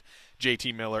Horvat,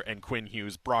 JT Miller, and Quinn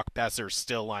Hughes. Brock Besser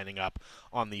still lining up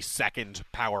on the second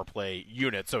power play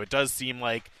unit. So it does seem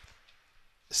like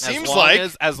as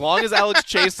long as Alex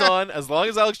Chiasson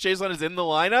is in the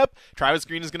lineup, Travis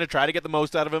Green is going to try to get the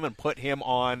most out of him and put him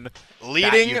on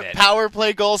leading power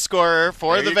play goal scorer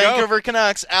for the Vancouver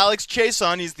Canucks, Alex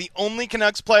Chiasson. He's the only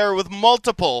Canucks player with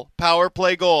multiple power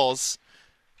play goals.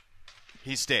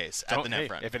 He stays at the net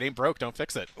front. If it ain't broke, don't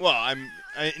fix it. Well,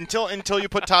 until you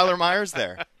put Tyler Myers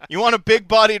there. You want a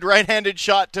big-bodied right-handed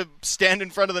shot to stand in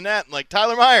front of the net, like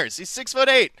Tyler Myers. He's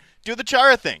 6'8". Do the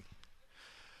Chara thing.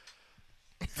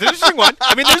 It's an interesting one.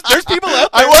 I mean, there's people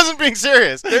out there. I wasn't being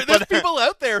serious. There's people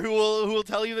out there who will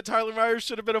tell you that Tyler Myers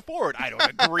should have been a forward. I don't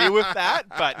agree with that,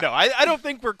 but no, I don't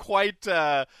think we're quite.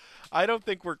 I don't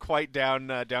think we're quite down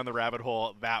the rabbit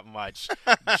hole that much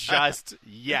just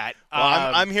yet.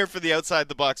 Well, I'm here for the outside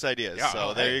the box ideas. Yeah,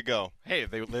 so there you go. Hey, if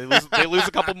they lose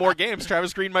a couple more games,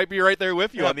 Travis Green might be right there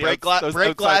with you on the break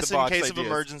glass in case ideas. of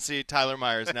emergency. Tyler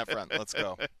Myers net front. Let's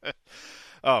go.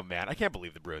 Oh, man, I can't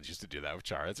believe the Bruins used to do that with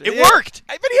Chara. It worked!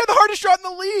 I bet he had the hardest shot in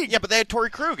the league. Yeah, but they had Torrey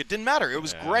Krug. It didn't matter. It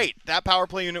was great. That power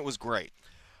play unit was great.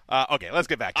 Okay, let's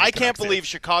get back to I can't believe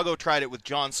Chicago tried it with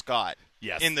John Scott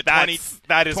in the that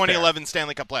 2011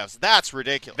 Stanley Cup playoffs. That's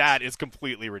ridiculous. That is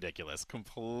completely ridiculous.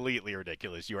 Completely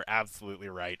ridiculous. You are absolutely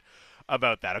right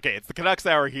about that. Okay, it's the Canucks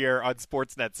Hour here on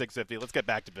Sportsnet 650. Let's get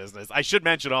back to business. I should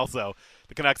mention also,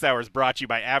 the Canucks Hour is brought to you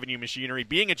by Avenue Machinery.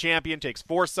 Being a champion takes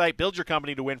foresight. Build your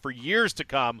company to win for years to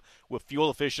come with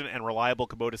fuel-efficient and reliable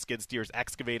Kubota skid steers,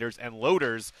 excavators, and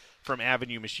loaders from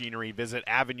Avenue Machinery. Visit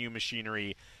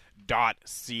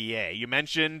avenuemachinery.ca. You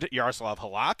mentioned Yaroslav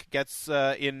Halak gets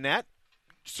in net.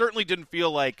 Certainly didn't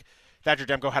feel like Thatcher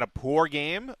Demko had a poor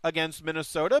game against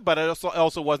Minnesota, but it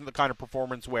also wasn't the kind of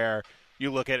performance where you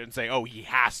look at it and say, oh, he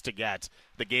has to get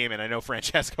the game. And I know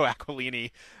Francesco Aquilini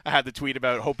had the tweet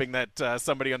about hoping that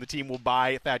somebody on the team will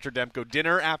buy Thatcher Demko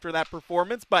dinner after that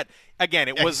performance. But again,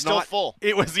 it was still not full.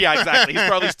 It was, yeah, exactly. He's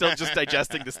probably still just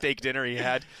digesting the steak dinner he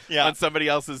had on somebody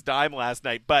else's dime last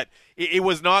night. But it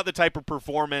was not the type of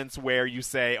performance where you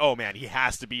say, oh man, he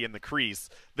has to be in the crease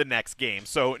the next game.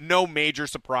 So no major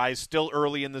surprise. Still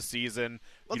early in the season.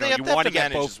 Well, you want to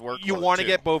get both. You want to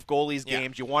get both goalies'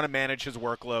 games. You want to manage his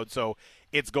workload. So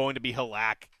it's going to be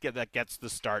Halak that gets the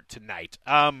start tonight.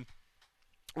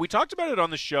 We talked about it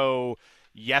on the show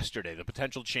yesterday. The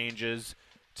potential changes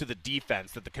to the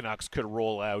defense that the Canucks could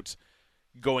roll out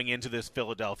going into this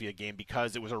Philadelphia game,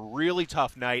 because it was a really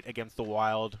tough night against the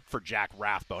Wild for Jack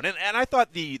Rathbone. And I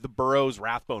thought the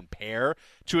Burrows-Rathbone pair,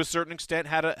 to a certain extent,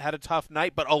 had a tough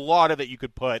night, but a lot of it you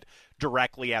could put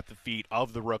directly at the feet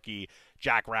of the rookie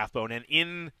Jack Rathbone. And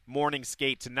in morning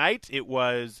skate tonight, it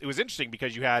was interesting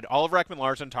because you had Oliver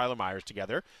Ekman-Larsson, Tyler Myers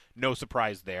together. No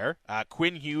surprise there.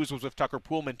 Quinn Hughes was with Tucker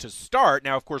Poolman to start.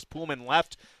 Now, of course, Poolman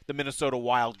left the Minnesota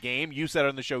Wild game. You said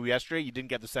on the show yesterday you didn't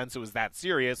get the sense it was that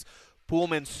serious.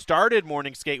 Poolman started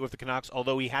morning skate with the Canucks,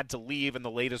 although he had to leave, and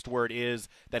the latest word is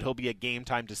that he'll be a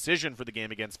game-time decision for the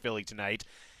game against Philly tonight.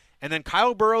 And then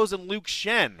Kyle Burroughs and Luke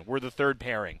Schenn were the third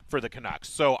pairing for the Canucks.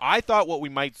 So I thought what we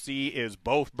might see is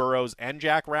both Burroughs and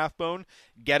Jack Rathbone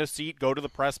get a seat, go to the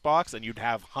press box, and you'd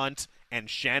have Hunt and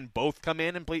Schenn both come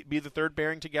in and be the third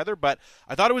pairing together. But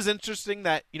I thought it was interesting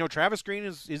that, Travis Green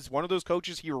is one of those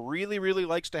coaches. He really, really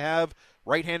likes to have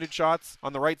right-handed shots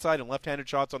on the right side and left-handed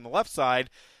shots on the left side,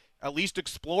 at least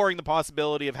exploring the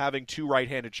possibility of having two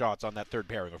right-handed shots on that third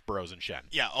pairing of Burroughs and Schenn.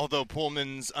 Yeah, although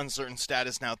Pullman's uncertain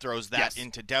status now throws that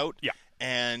into doubt. Yeah.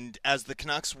 And as the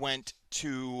Canucks went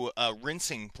to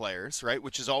rinsing players, right,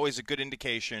 which is always a good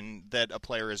indication that a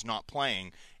player is not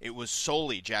playing, it was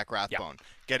solely Jack Rathbone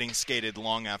getting skated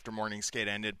long after morning skate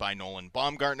ended by Nolan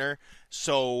Baumgartner.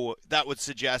 So that would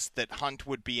suggest that Hunt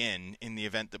would be in the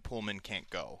event that Pullman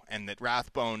can't go, and that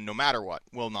Rathbone, no matter what,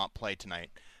 will not play tonight.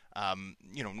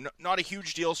 Not a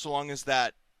huge deal so long as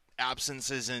that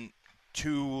absence isn't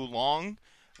too long,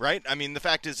 right? I mean, the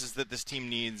fact is that this team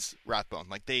needs Rathbone.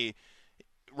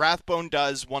 Rathbone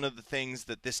does one of the things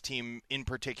that this team in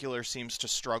particular seems to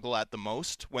struggle at the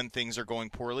most when things are going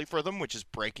poorly for them, which is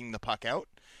breaking the puck out.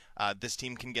 This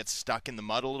team can get stuck in the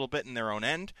mud a little bit in their own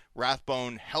end.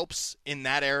 Rathbone helps in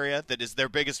that area that is their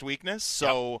biggest weakness.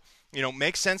 So,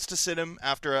 makes sense to sit him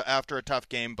after a tough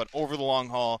game. But over the long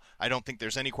haul, I don't think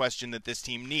there's any question that this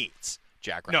team needs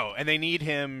Jack Rathbone. No, and they need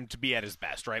him to be at his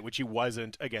best, right, which he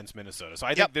wasn't against Minnesota. So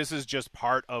I think this is just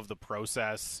part of the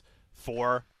process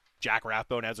for Jack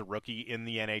Rathbone as a rookie in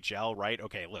the NHL, right?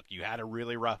 Okay, look, you had a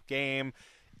really rough game.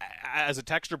 As a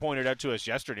texter pointed out to us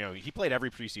yesterday, he played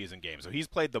every preseason game, so he's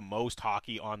played the most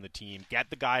hockey on the team. Get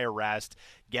the guy a rest,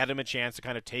 get him a chance to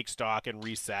kind of take stock and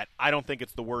reset. I don't think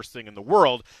it's the worst thing in the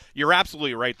world. You're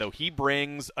absolutely right, though. He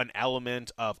brings an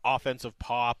element of offensive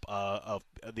pop, of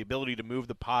the ability to move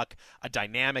the puck, a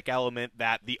dynamic element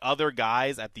that the other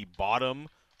guys at the bottom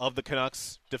of the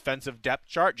Canucks defensive depth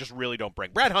chart just really don't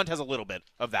bring. Brad Hunt has a little bit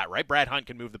of that, right? Brad Hunt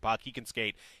can move the puck, he can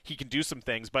skate, he can do some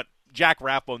things, but Jack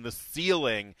Rathbone, the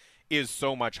ceiling is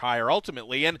so much higher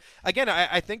ultimately. And again,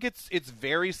 I think it's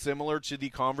very similar to the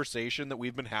conversation that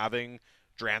we've been having,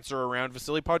 Drancer, around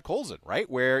Vasily Podkolzin, right?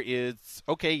 Where it's,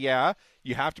 okay, yeah,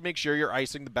 you have to make sure you're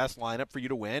icing the best lineup for you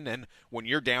to win, and when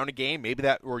you're down a game,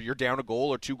 or you're down a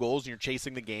goal or two goals and you're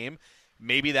chasing the game,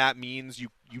 maybe that means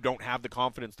you don't have the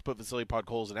confidence to put Vasily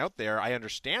Podkolzin out there. I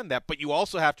understand that, but you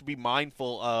also have to be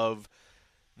mindful of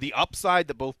the upside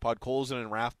that both Podkolzin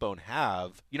and Rathbone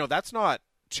have. That's not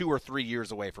 2 or 3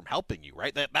 years away from helping you,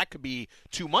 right? That could be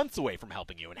 2 months away from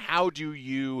helping you. And how do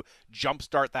you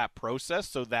jumpstart that process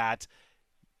so that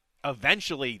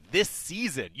eventually this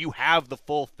season you have the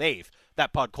full faith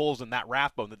that Podkolzin, that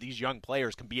Rathbone, that these young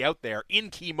players can be out there in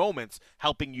key moments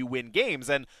helping you win games?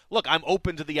 And look, I'm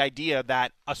open to the idea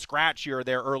that a scratch here or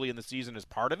there early in the season is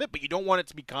part of it, but you don't want it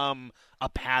to become a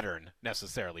pattern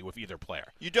necessarily with either player.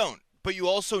 You don't. But you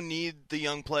also need the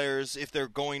young players, if they're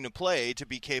going to play, to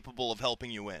be capable of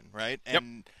helping you win, right?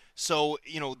 And so,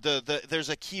 there's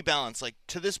a key balance. Like,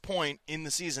 to this point in the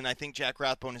season, I think Jack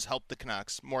Rathbone has helped the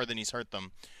Canucks more than he's hurt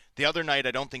them. The other night,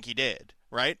 I don't think he did,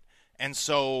 right? And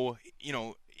so,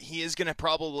 he is going to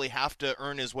probably have to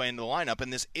earn his way into the lineup,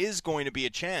 and this is going to be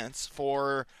a chance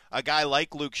for a guy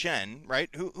like Luke Schenn, right,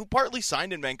 who partly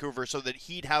signed in Vancouver so that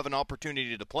he'd have an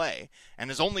opportunity to play and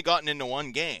has only gotten into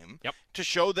one game to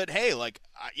show that, hey,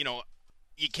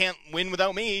 you can't win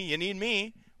without me. You need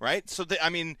me, right? So,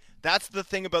 that's the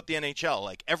thing about the NHL.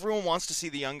 Like, everyone wants to see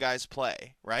the young guys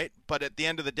play, right? But at the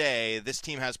end of the day, this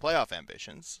team has playoff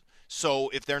ambitions. So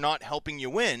if they're not helping you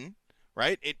win,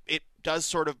 right, it does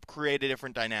sort of create a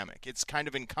different dynamic. It's kind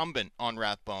of incumbent on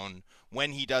Rathbone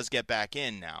when he does get back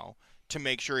in now to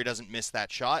make sure he doesn't miss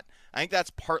that shot. I think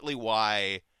that's partly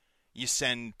why you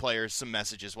send players some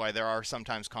messages, why there are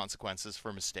sometimes consequences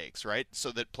for mistakes, right?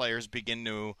 So that players begin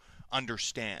to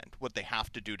understand what they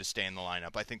have to do to stay in the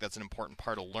lineup. I think that's an important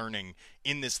part of learning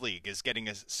in this league, is getting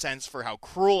a sense for how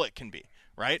cruel it can be,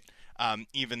 right?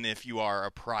 Even if you are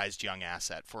a prized young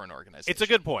asset for an organization. It's a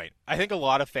good point. I think a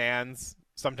lot of fans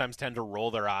sometimes tend to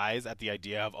roll their eyes at the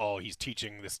idea of, oh, he's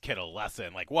teaching this kid a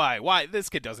lesson. Like, why? This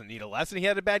kid doesn't need a lesson. He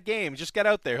had a bad game. Just get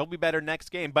out there. He'll be better next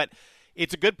game. But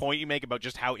it's a good point you make about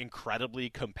just how incredibly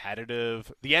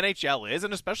competitive the NHL is,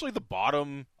 and especially the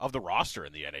bottom of the roster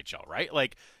in the NHL, right?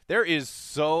 Like,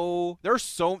 the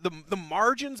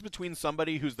margins between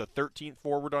somebody who's the 13th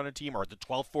forward on a team or the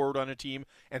 12th forward on a team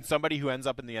and somebody who ends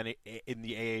up in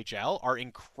the AHL are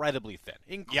incredibly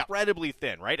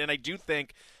thin, right? And I do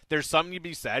think there's something to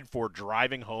be said for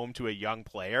driving home to a young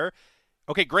player.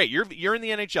 Okay, great. You're in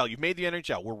the NHL. You've made the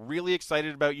NHL. We're really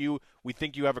excited about you. We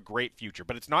think you have a great future,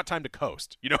 but it's not time to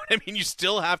coast. You know what I mean? You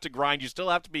still have to grind. You still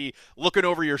have to be looking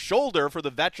over your shoulder for the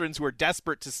veterans who are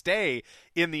desperate to stay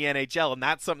in the NHL, and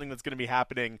that's something that's going to be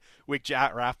happening with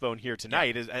Jack Rathbone here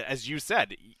tonight. As you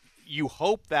said, you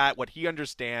hope that what he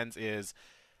understands is,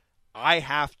 I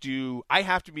have to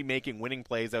be making winning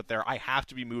plays out there. I have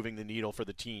to be moving the needle for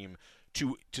the team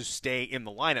to stay in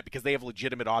the lineup because they have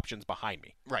legitimate options behind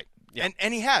me. Right. Yeah.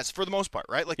 And he has, for the most part,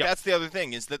 right? Like, that's the other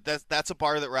thing, is that's a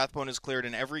bar that Rathbone has cleared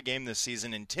in every game this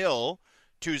season until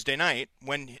Tuesday night,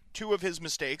 when two of his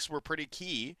mistakes were pretty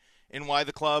key in why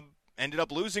the club ended up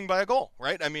losing by a goal,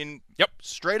 right? I mean,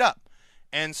 straight up.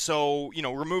 And so,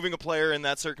 removing a player in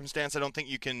that circumstance, I don't think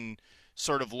you can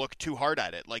sort of look too hard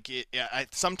at it. Like,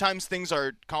 sometimes things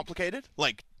are complicated,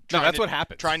 like, that's what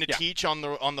happens. Trying to teach on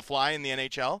the fly in the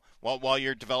NHL while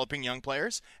you're developing young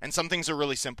players, and some things are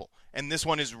really simple, and this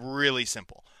one is really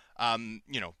simple.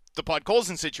 The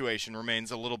Podkolzin situation remains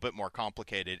a little bit more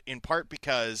complicated, in part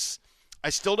because I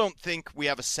still don't think we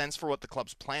have a sense for what the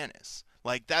club's plan is.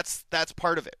 Like, that's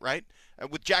part of it, right?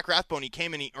 With Jack Rathbone, he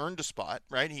came and he earned a spot,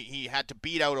 right? He had to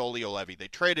beat out Olli Juolevi. They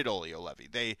traded Olli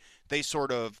Juolevi. They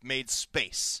sort of made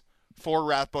space for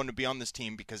Rathbone to be on this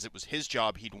team because it was his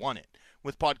job. He'd won it.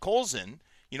 With Podkolzin,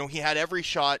 he had every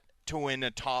shot to win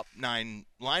a top 9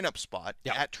 lineup spot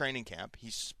at training camp.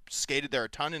 He skated there a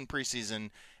ton in preseason,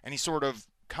 and he sort of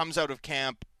comes out of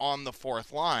camp on the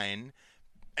fourth line,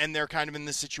 and they're kind of in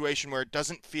this situation where it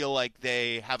doesn't feel like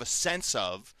they have a sense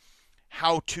of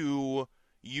how to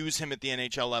use him at the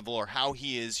NHL level or how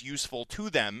he is useful to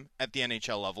them at the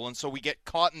NHL level. And so we get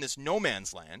caught in this no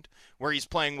man's land where he's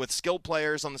playing with skilled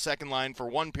players on the second line for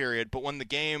one period, but when the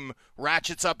game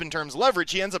ratchets up in terms of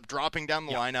leverage, he ends up dropping down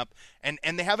the lineup. And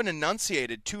they haven't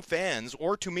enunciated to fans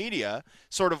or to media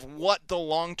sort of what the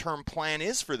long-term plan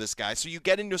is for this guy. So you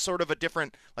get into sort of a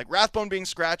different, like, Rathbone being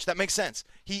scratched, that makes sense.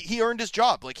 He earned his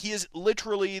job. Like, he is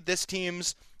literally this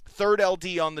team's third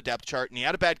LD on the depth chart, and he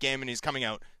had a bad game, and he's coming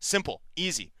out. Simple.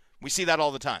 Easy. We see that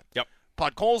all the time.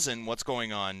 Podkolzin, what's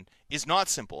going on, is not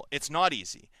simple. It's not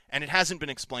easy, and it hasn't been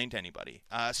explained to anybody.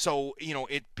 So,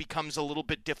 it becomes a little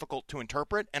bit difficult to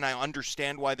interpret, and I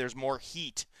understand why there's more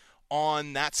heat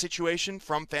on that situation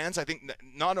from fans. I think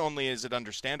not only is it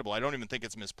understandable, I don't even think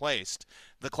it's misplaced.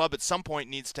 The club at some point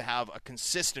needs to have a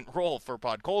consistent role for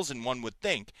Podkolzin, one would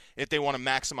think, if they want to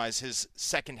maximize his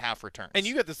second half returns. And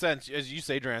you get the sense, as you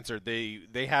say, Drancer,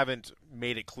 they haven't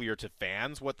made it clear to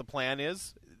fans what the plan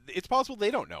is. It's possible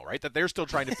they don't know, right? That they're still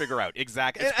trying to figure out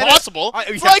exactly. It's possible.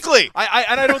 It's likely.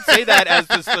 I don't say that as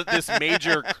this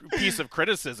major piece of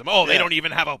criticism. Oh, they don't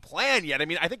even have a plan yet. I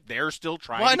mean, I think they're still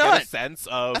trying to get a sense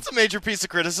of. That's a major piece of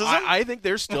criticism. I think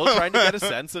they're still trying to get a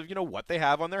sense of, what they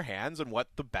have on their hands and what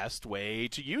the best way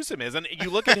to use him is. And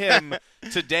you look at him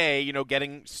today,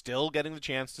 still getting the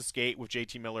chance to skate with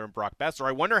JT Miller and Brock Besser.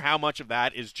 I wonder how much of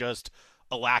that is just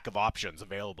a lack of options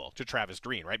available to Travis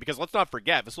Green, right? Because let's not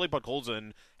forget, Vasily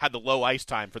Podkolzin had the low ice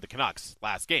time for the Canucks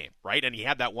last game, right? And he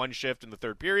had that one shift in the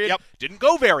third period. Didn't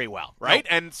go very well, right?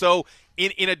 Nope. And so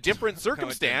in a different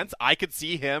circumstance, I could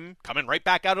see him coming right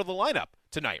back out of the lineup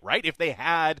tonight, right? If they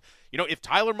had, if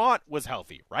Tyler Mott was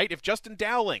healthy, right? If Justin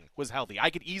Dowling was healthy, I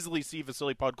could easily see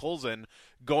Vasily Podkolzin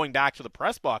going back to the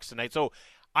press box tonight. So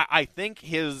I think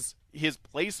his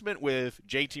placement with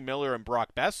JT Miller and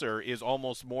Brock Besser is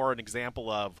almost more an example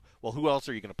of, well, who else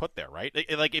are you going to put there, right?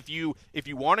 Like if you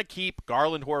want to keep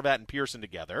Garland, Horvat, and Pearson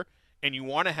together, and you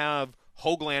want to have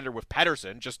Höglander with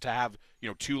Pettersson just to have,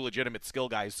 two legitimate skill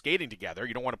guys skating together.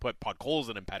 You don't want to put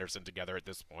Podkolzin and Pettersson together at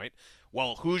this point.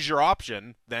 Well, who's your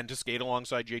option then to skate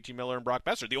alongside JT Miller and Brock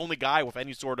Besser? The only guy with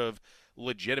any sort of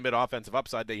legitimate offensive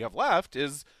upside that you have left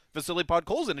is Vasily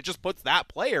Podkolzin. It just puts that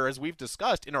player, as we've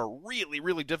discussed, in a really,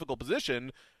 really difficult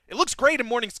position. It looks great in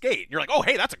morning skate. You're like, oh,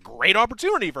 hey, that's a great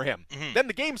opportunity for him. Mm-hmm. Then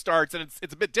the game starts, and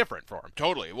it's a bit different for him.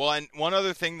 Totally. Well, and one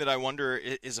other thing that I wonder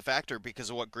is a factor, because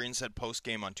of what Green said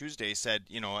post-game on Tuesday. He said,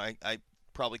 I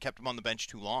probably kept him on the bench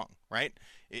too long, right?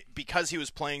 Because he was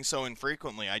playing so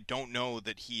infrequently, I don't know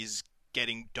that he's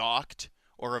getting docked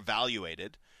or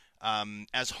evaluated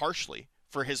as harshly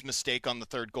for his mistake on the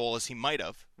third goal as he might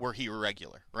have were he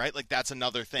irregular, right? Like, that's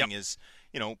another thing. Yep. Is,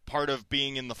 part of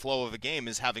being in the flow of a game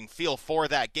is having feel for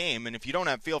that game. And if you don't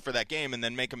have feel for that game and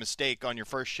then make a mistake on your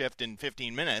first shift in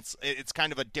 15 minutes, it's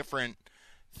kind of a different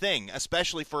thing,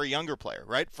 especially for a younger player,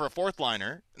 right? For a fourth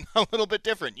liner, a little bit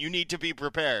different. You need to be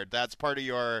prepared. That's part of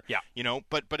your,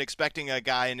 but expecting a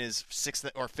guy in his sixth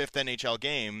or fifth NHL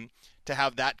game to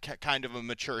have that kind of a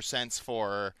mature sense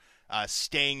for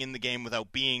staying in the game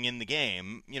without being in the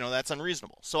game, that's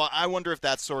unreasonable. So I wonder if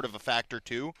that's sort of a factor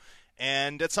too.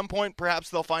 And at some point, perhaps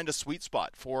they'll find a sweet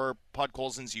spot for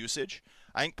Podkolzin's usage.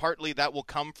 I think partly that will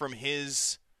come from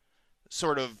his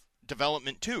sort of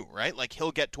development too, right? Like,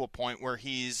 he'll get to a point where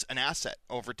he's an asset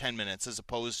over 10 minutes as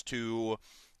opposed to,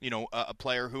 a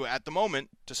player who at the moment,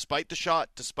 despite the shot,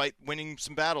 despite winning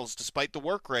some battles, despite the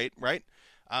work rate, right?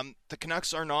 The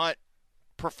Canucks are not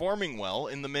performing well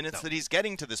in the minutes that he's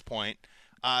getting to this point.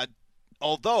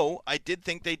 Although I did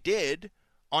think they did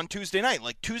on Tuesday night.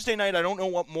 Like, Tuesday night, I don't know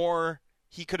what more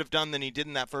he could have done than he did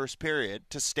in that first period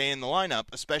to stay in the lineup,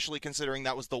 especially considering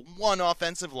that was the one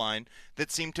offensive line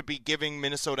that seemed to be giving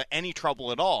Minnesota any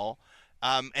trouble at all.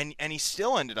 And he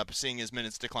still ended up seeing his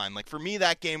minutes decline. Like, for me,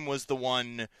 that game was the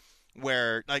one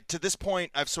where, like, to this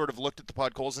point, I've sort of looked at the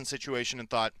Podkolzin situation and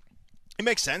thought, it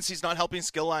makes sense. He's not helping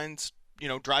skill lines,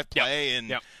 drive play,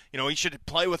 and, he should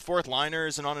play with fourth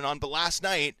liners and on and on. But last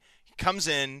night, he comes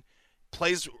in,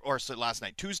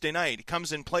 Tuesday night, he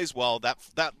comes in, plays well.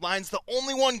 That line's the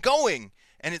only one going,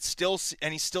 and he still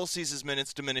sees his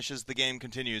minutes diminish as the game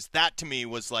continues. That to me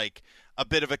was like a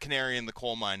bit of a canary in the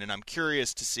coal mine, and I'm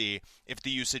curious to see if the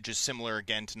usage is similar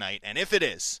again tonight. And if it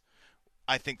is,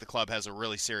 I think the club has a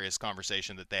really serious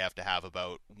conversation that they have to have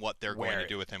about what they're going to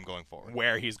do with him going forward.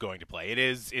 Where he's going to play.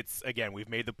 It's again, we've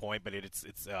made the point, but it's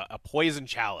a poison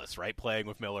chalice, right? Playing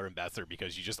with Miller and Besser,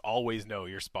 because you just always know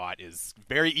your spot is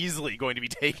very easily going to be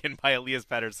taken by Elias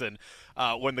Pettersson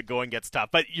when the going gets tough.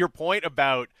 But your point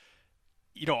about,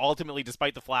 ultimately,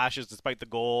 despite the flashes, despite the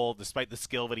goal, despite the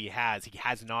skill that he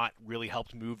has not really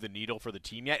helped move the needle for the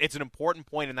team yet. It's an important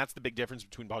point, and that's the big difference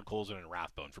between Podkolzin and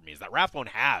Rathbone for me, is that Rathbone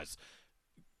has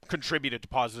contributed to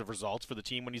positive results for the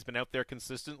team when he's been out there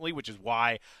consistently, which is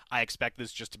why I expect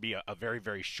this just to be a very,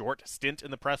 very short stint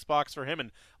in the press box for him.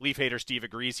 And Leaf Hater Steve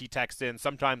agrees. He texts in,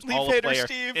 sometimes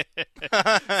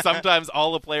sometimes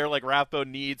all a player like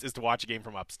Rathbone needs is to watch a game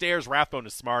from upstairs. Rathbone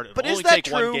is smart. It'll only take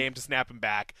one game to snap him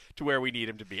back to where we need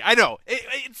him to be. I know.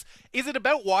 Is it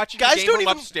about watching a game from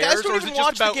upstairs, or is it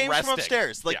just about resting? From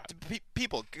upstairs. Like,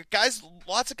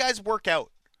 lots of guys work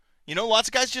out. Lots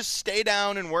of guys just stay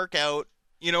down and work out.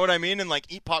 You know what I mean? And,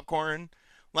 like, eat popcorn.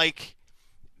 Like,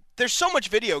 there's so much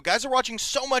video. Guys are watching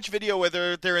so much video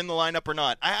whether they're in the lineup or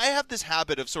not. I have this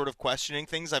habit of sort of questioning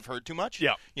things I've heard too much.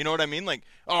 Yeah. You know what I mean? Like,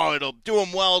 it'll do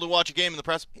them well to watch a game in the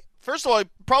press. First of all, I'm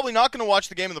probably not going to watch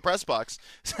the game in the press box.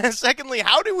 Secondly,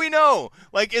 how do we know?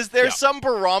 Like, is there some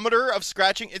barometer of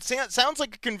scratching? It sounds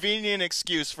like a convenient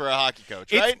excuse for a hockey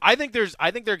coach, right? I think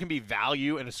there can be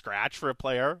value in a scratch for a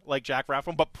player like Jack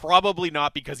Rathbone, but probably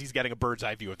not because he's getting a bird's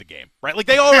eye view of the game, right? Like,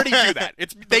 they already do that.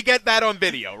 They get that on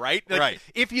video, right? Like, right.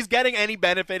 If he's getting any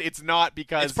benefit, it's not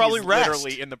because it's probably he's rest.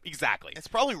 Literally in the exactly. It's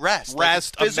probably rest,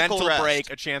 a mental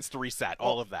break, a chance to reset,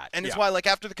 all of that. And it's why, like,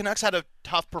 after the Canucks had a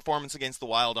tough performance against the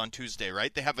Wild on Tuesday,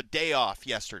 right? They have a day off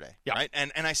yesterday, right?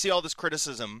 And I see all this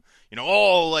criticism,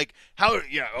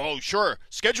 sure,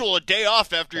 schedule a day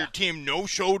off after your team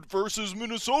no-showed versus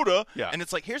Minnesota. Yeah. And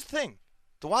it's like, here's the thing.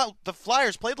 The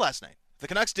Flyers played last night. The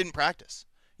Canucks didn't practice.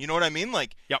 You know what I mean?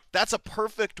 Like, that's a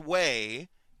perfect way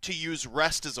to use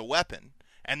rest as a weapon.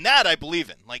 And that I believe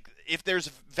in. Like, if there's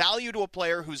value to a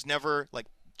player who's never, like,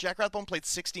 Jack Rathbone played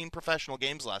 16 professional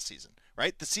games last season,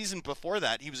 right? The season before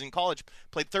that, he was in college,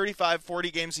 played 35,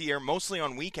 40 games a year, mostly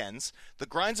on weekends. The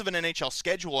grinds of an NHL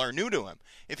schedule are new to him.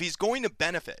 If he's going to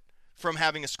benefit from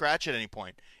having a scratch at any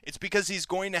point, it's because he's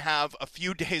going to have a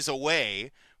few days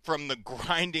away from the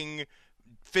grinding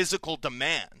physical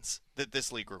demands that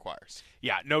this league requires.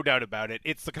 Yeah, no doubt about it.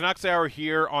 It's the Canucks Hour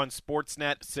here on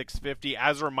Sportsnet 650.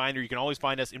 As a reminder, you can always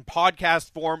find us in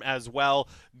podcast form as well.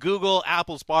 Google,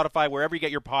 Apple, Spotify, wherever you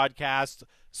get your podcasts.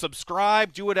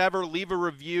 Subscribe, do whatever, leave a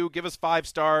review, give us 5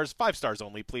 stars. 5 stars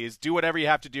only, please. Do whatever you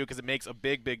have to do because it makes a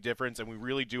big, big difference, and we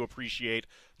really do appreciate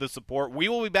the support. We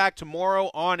will be back tomorrow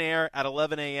on air at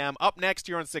 11 a.m. Up next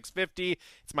here on 650,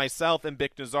 it's myself and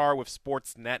Bick Nazar with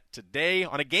Sportsnet Today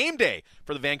on a game day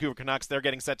for the Vancouver Canucks. They're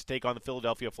getting set to take on the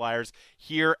Philadelphia Flyers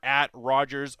here at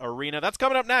Rogers Arena. That's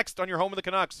coming up next on your home of the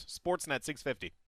Canucks, Sportsnet 650.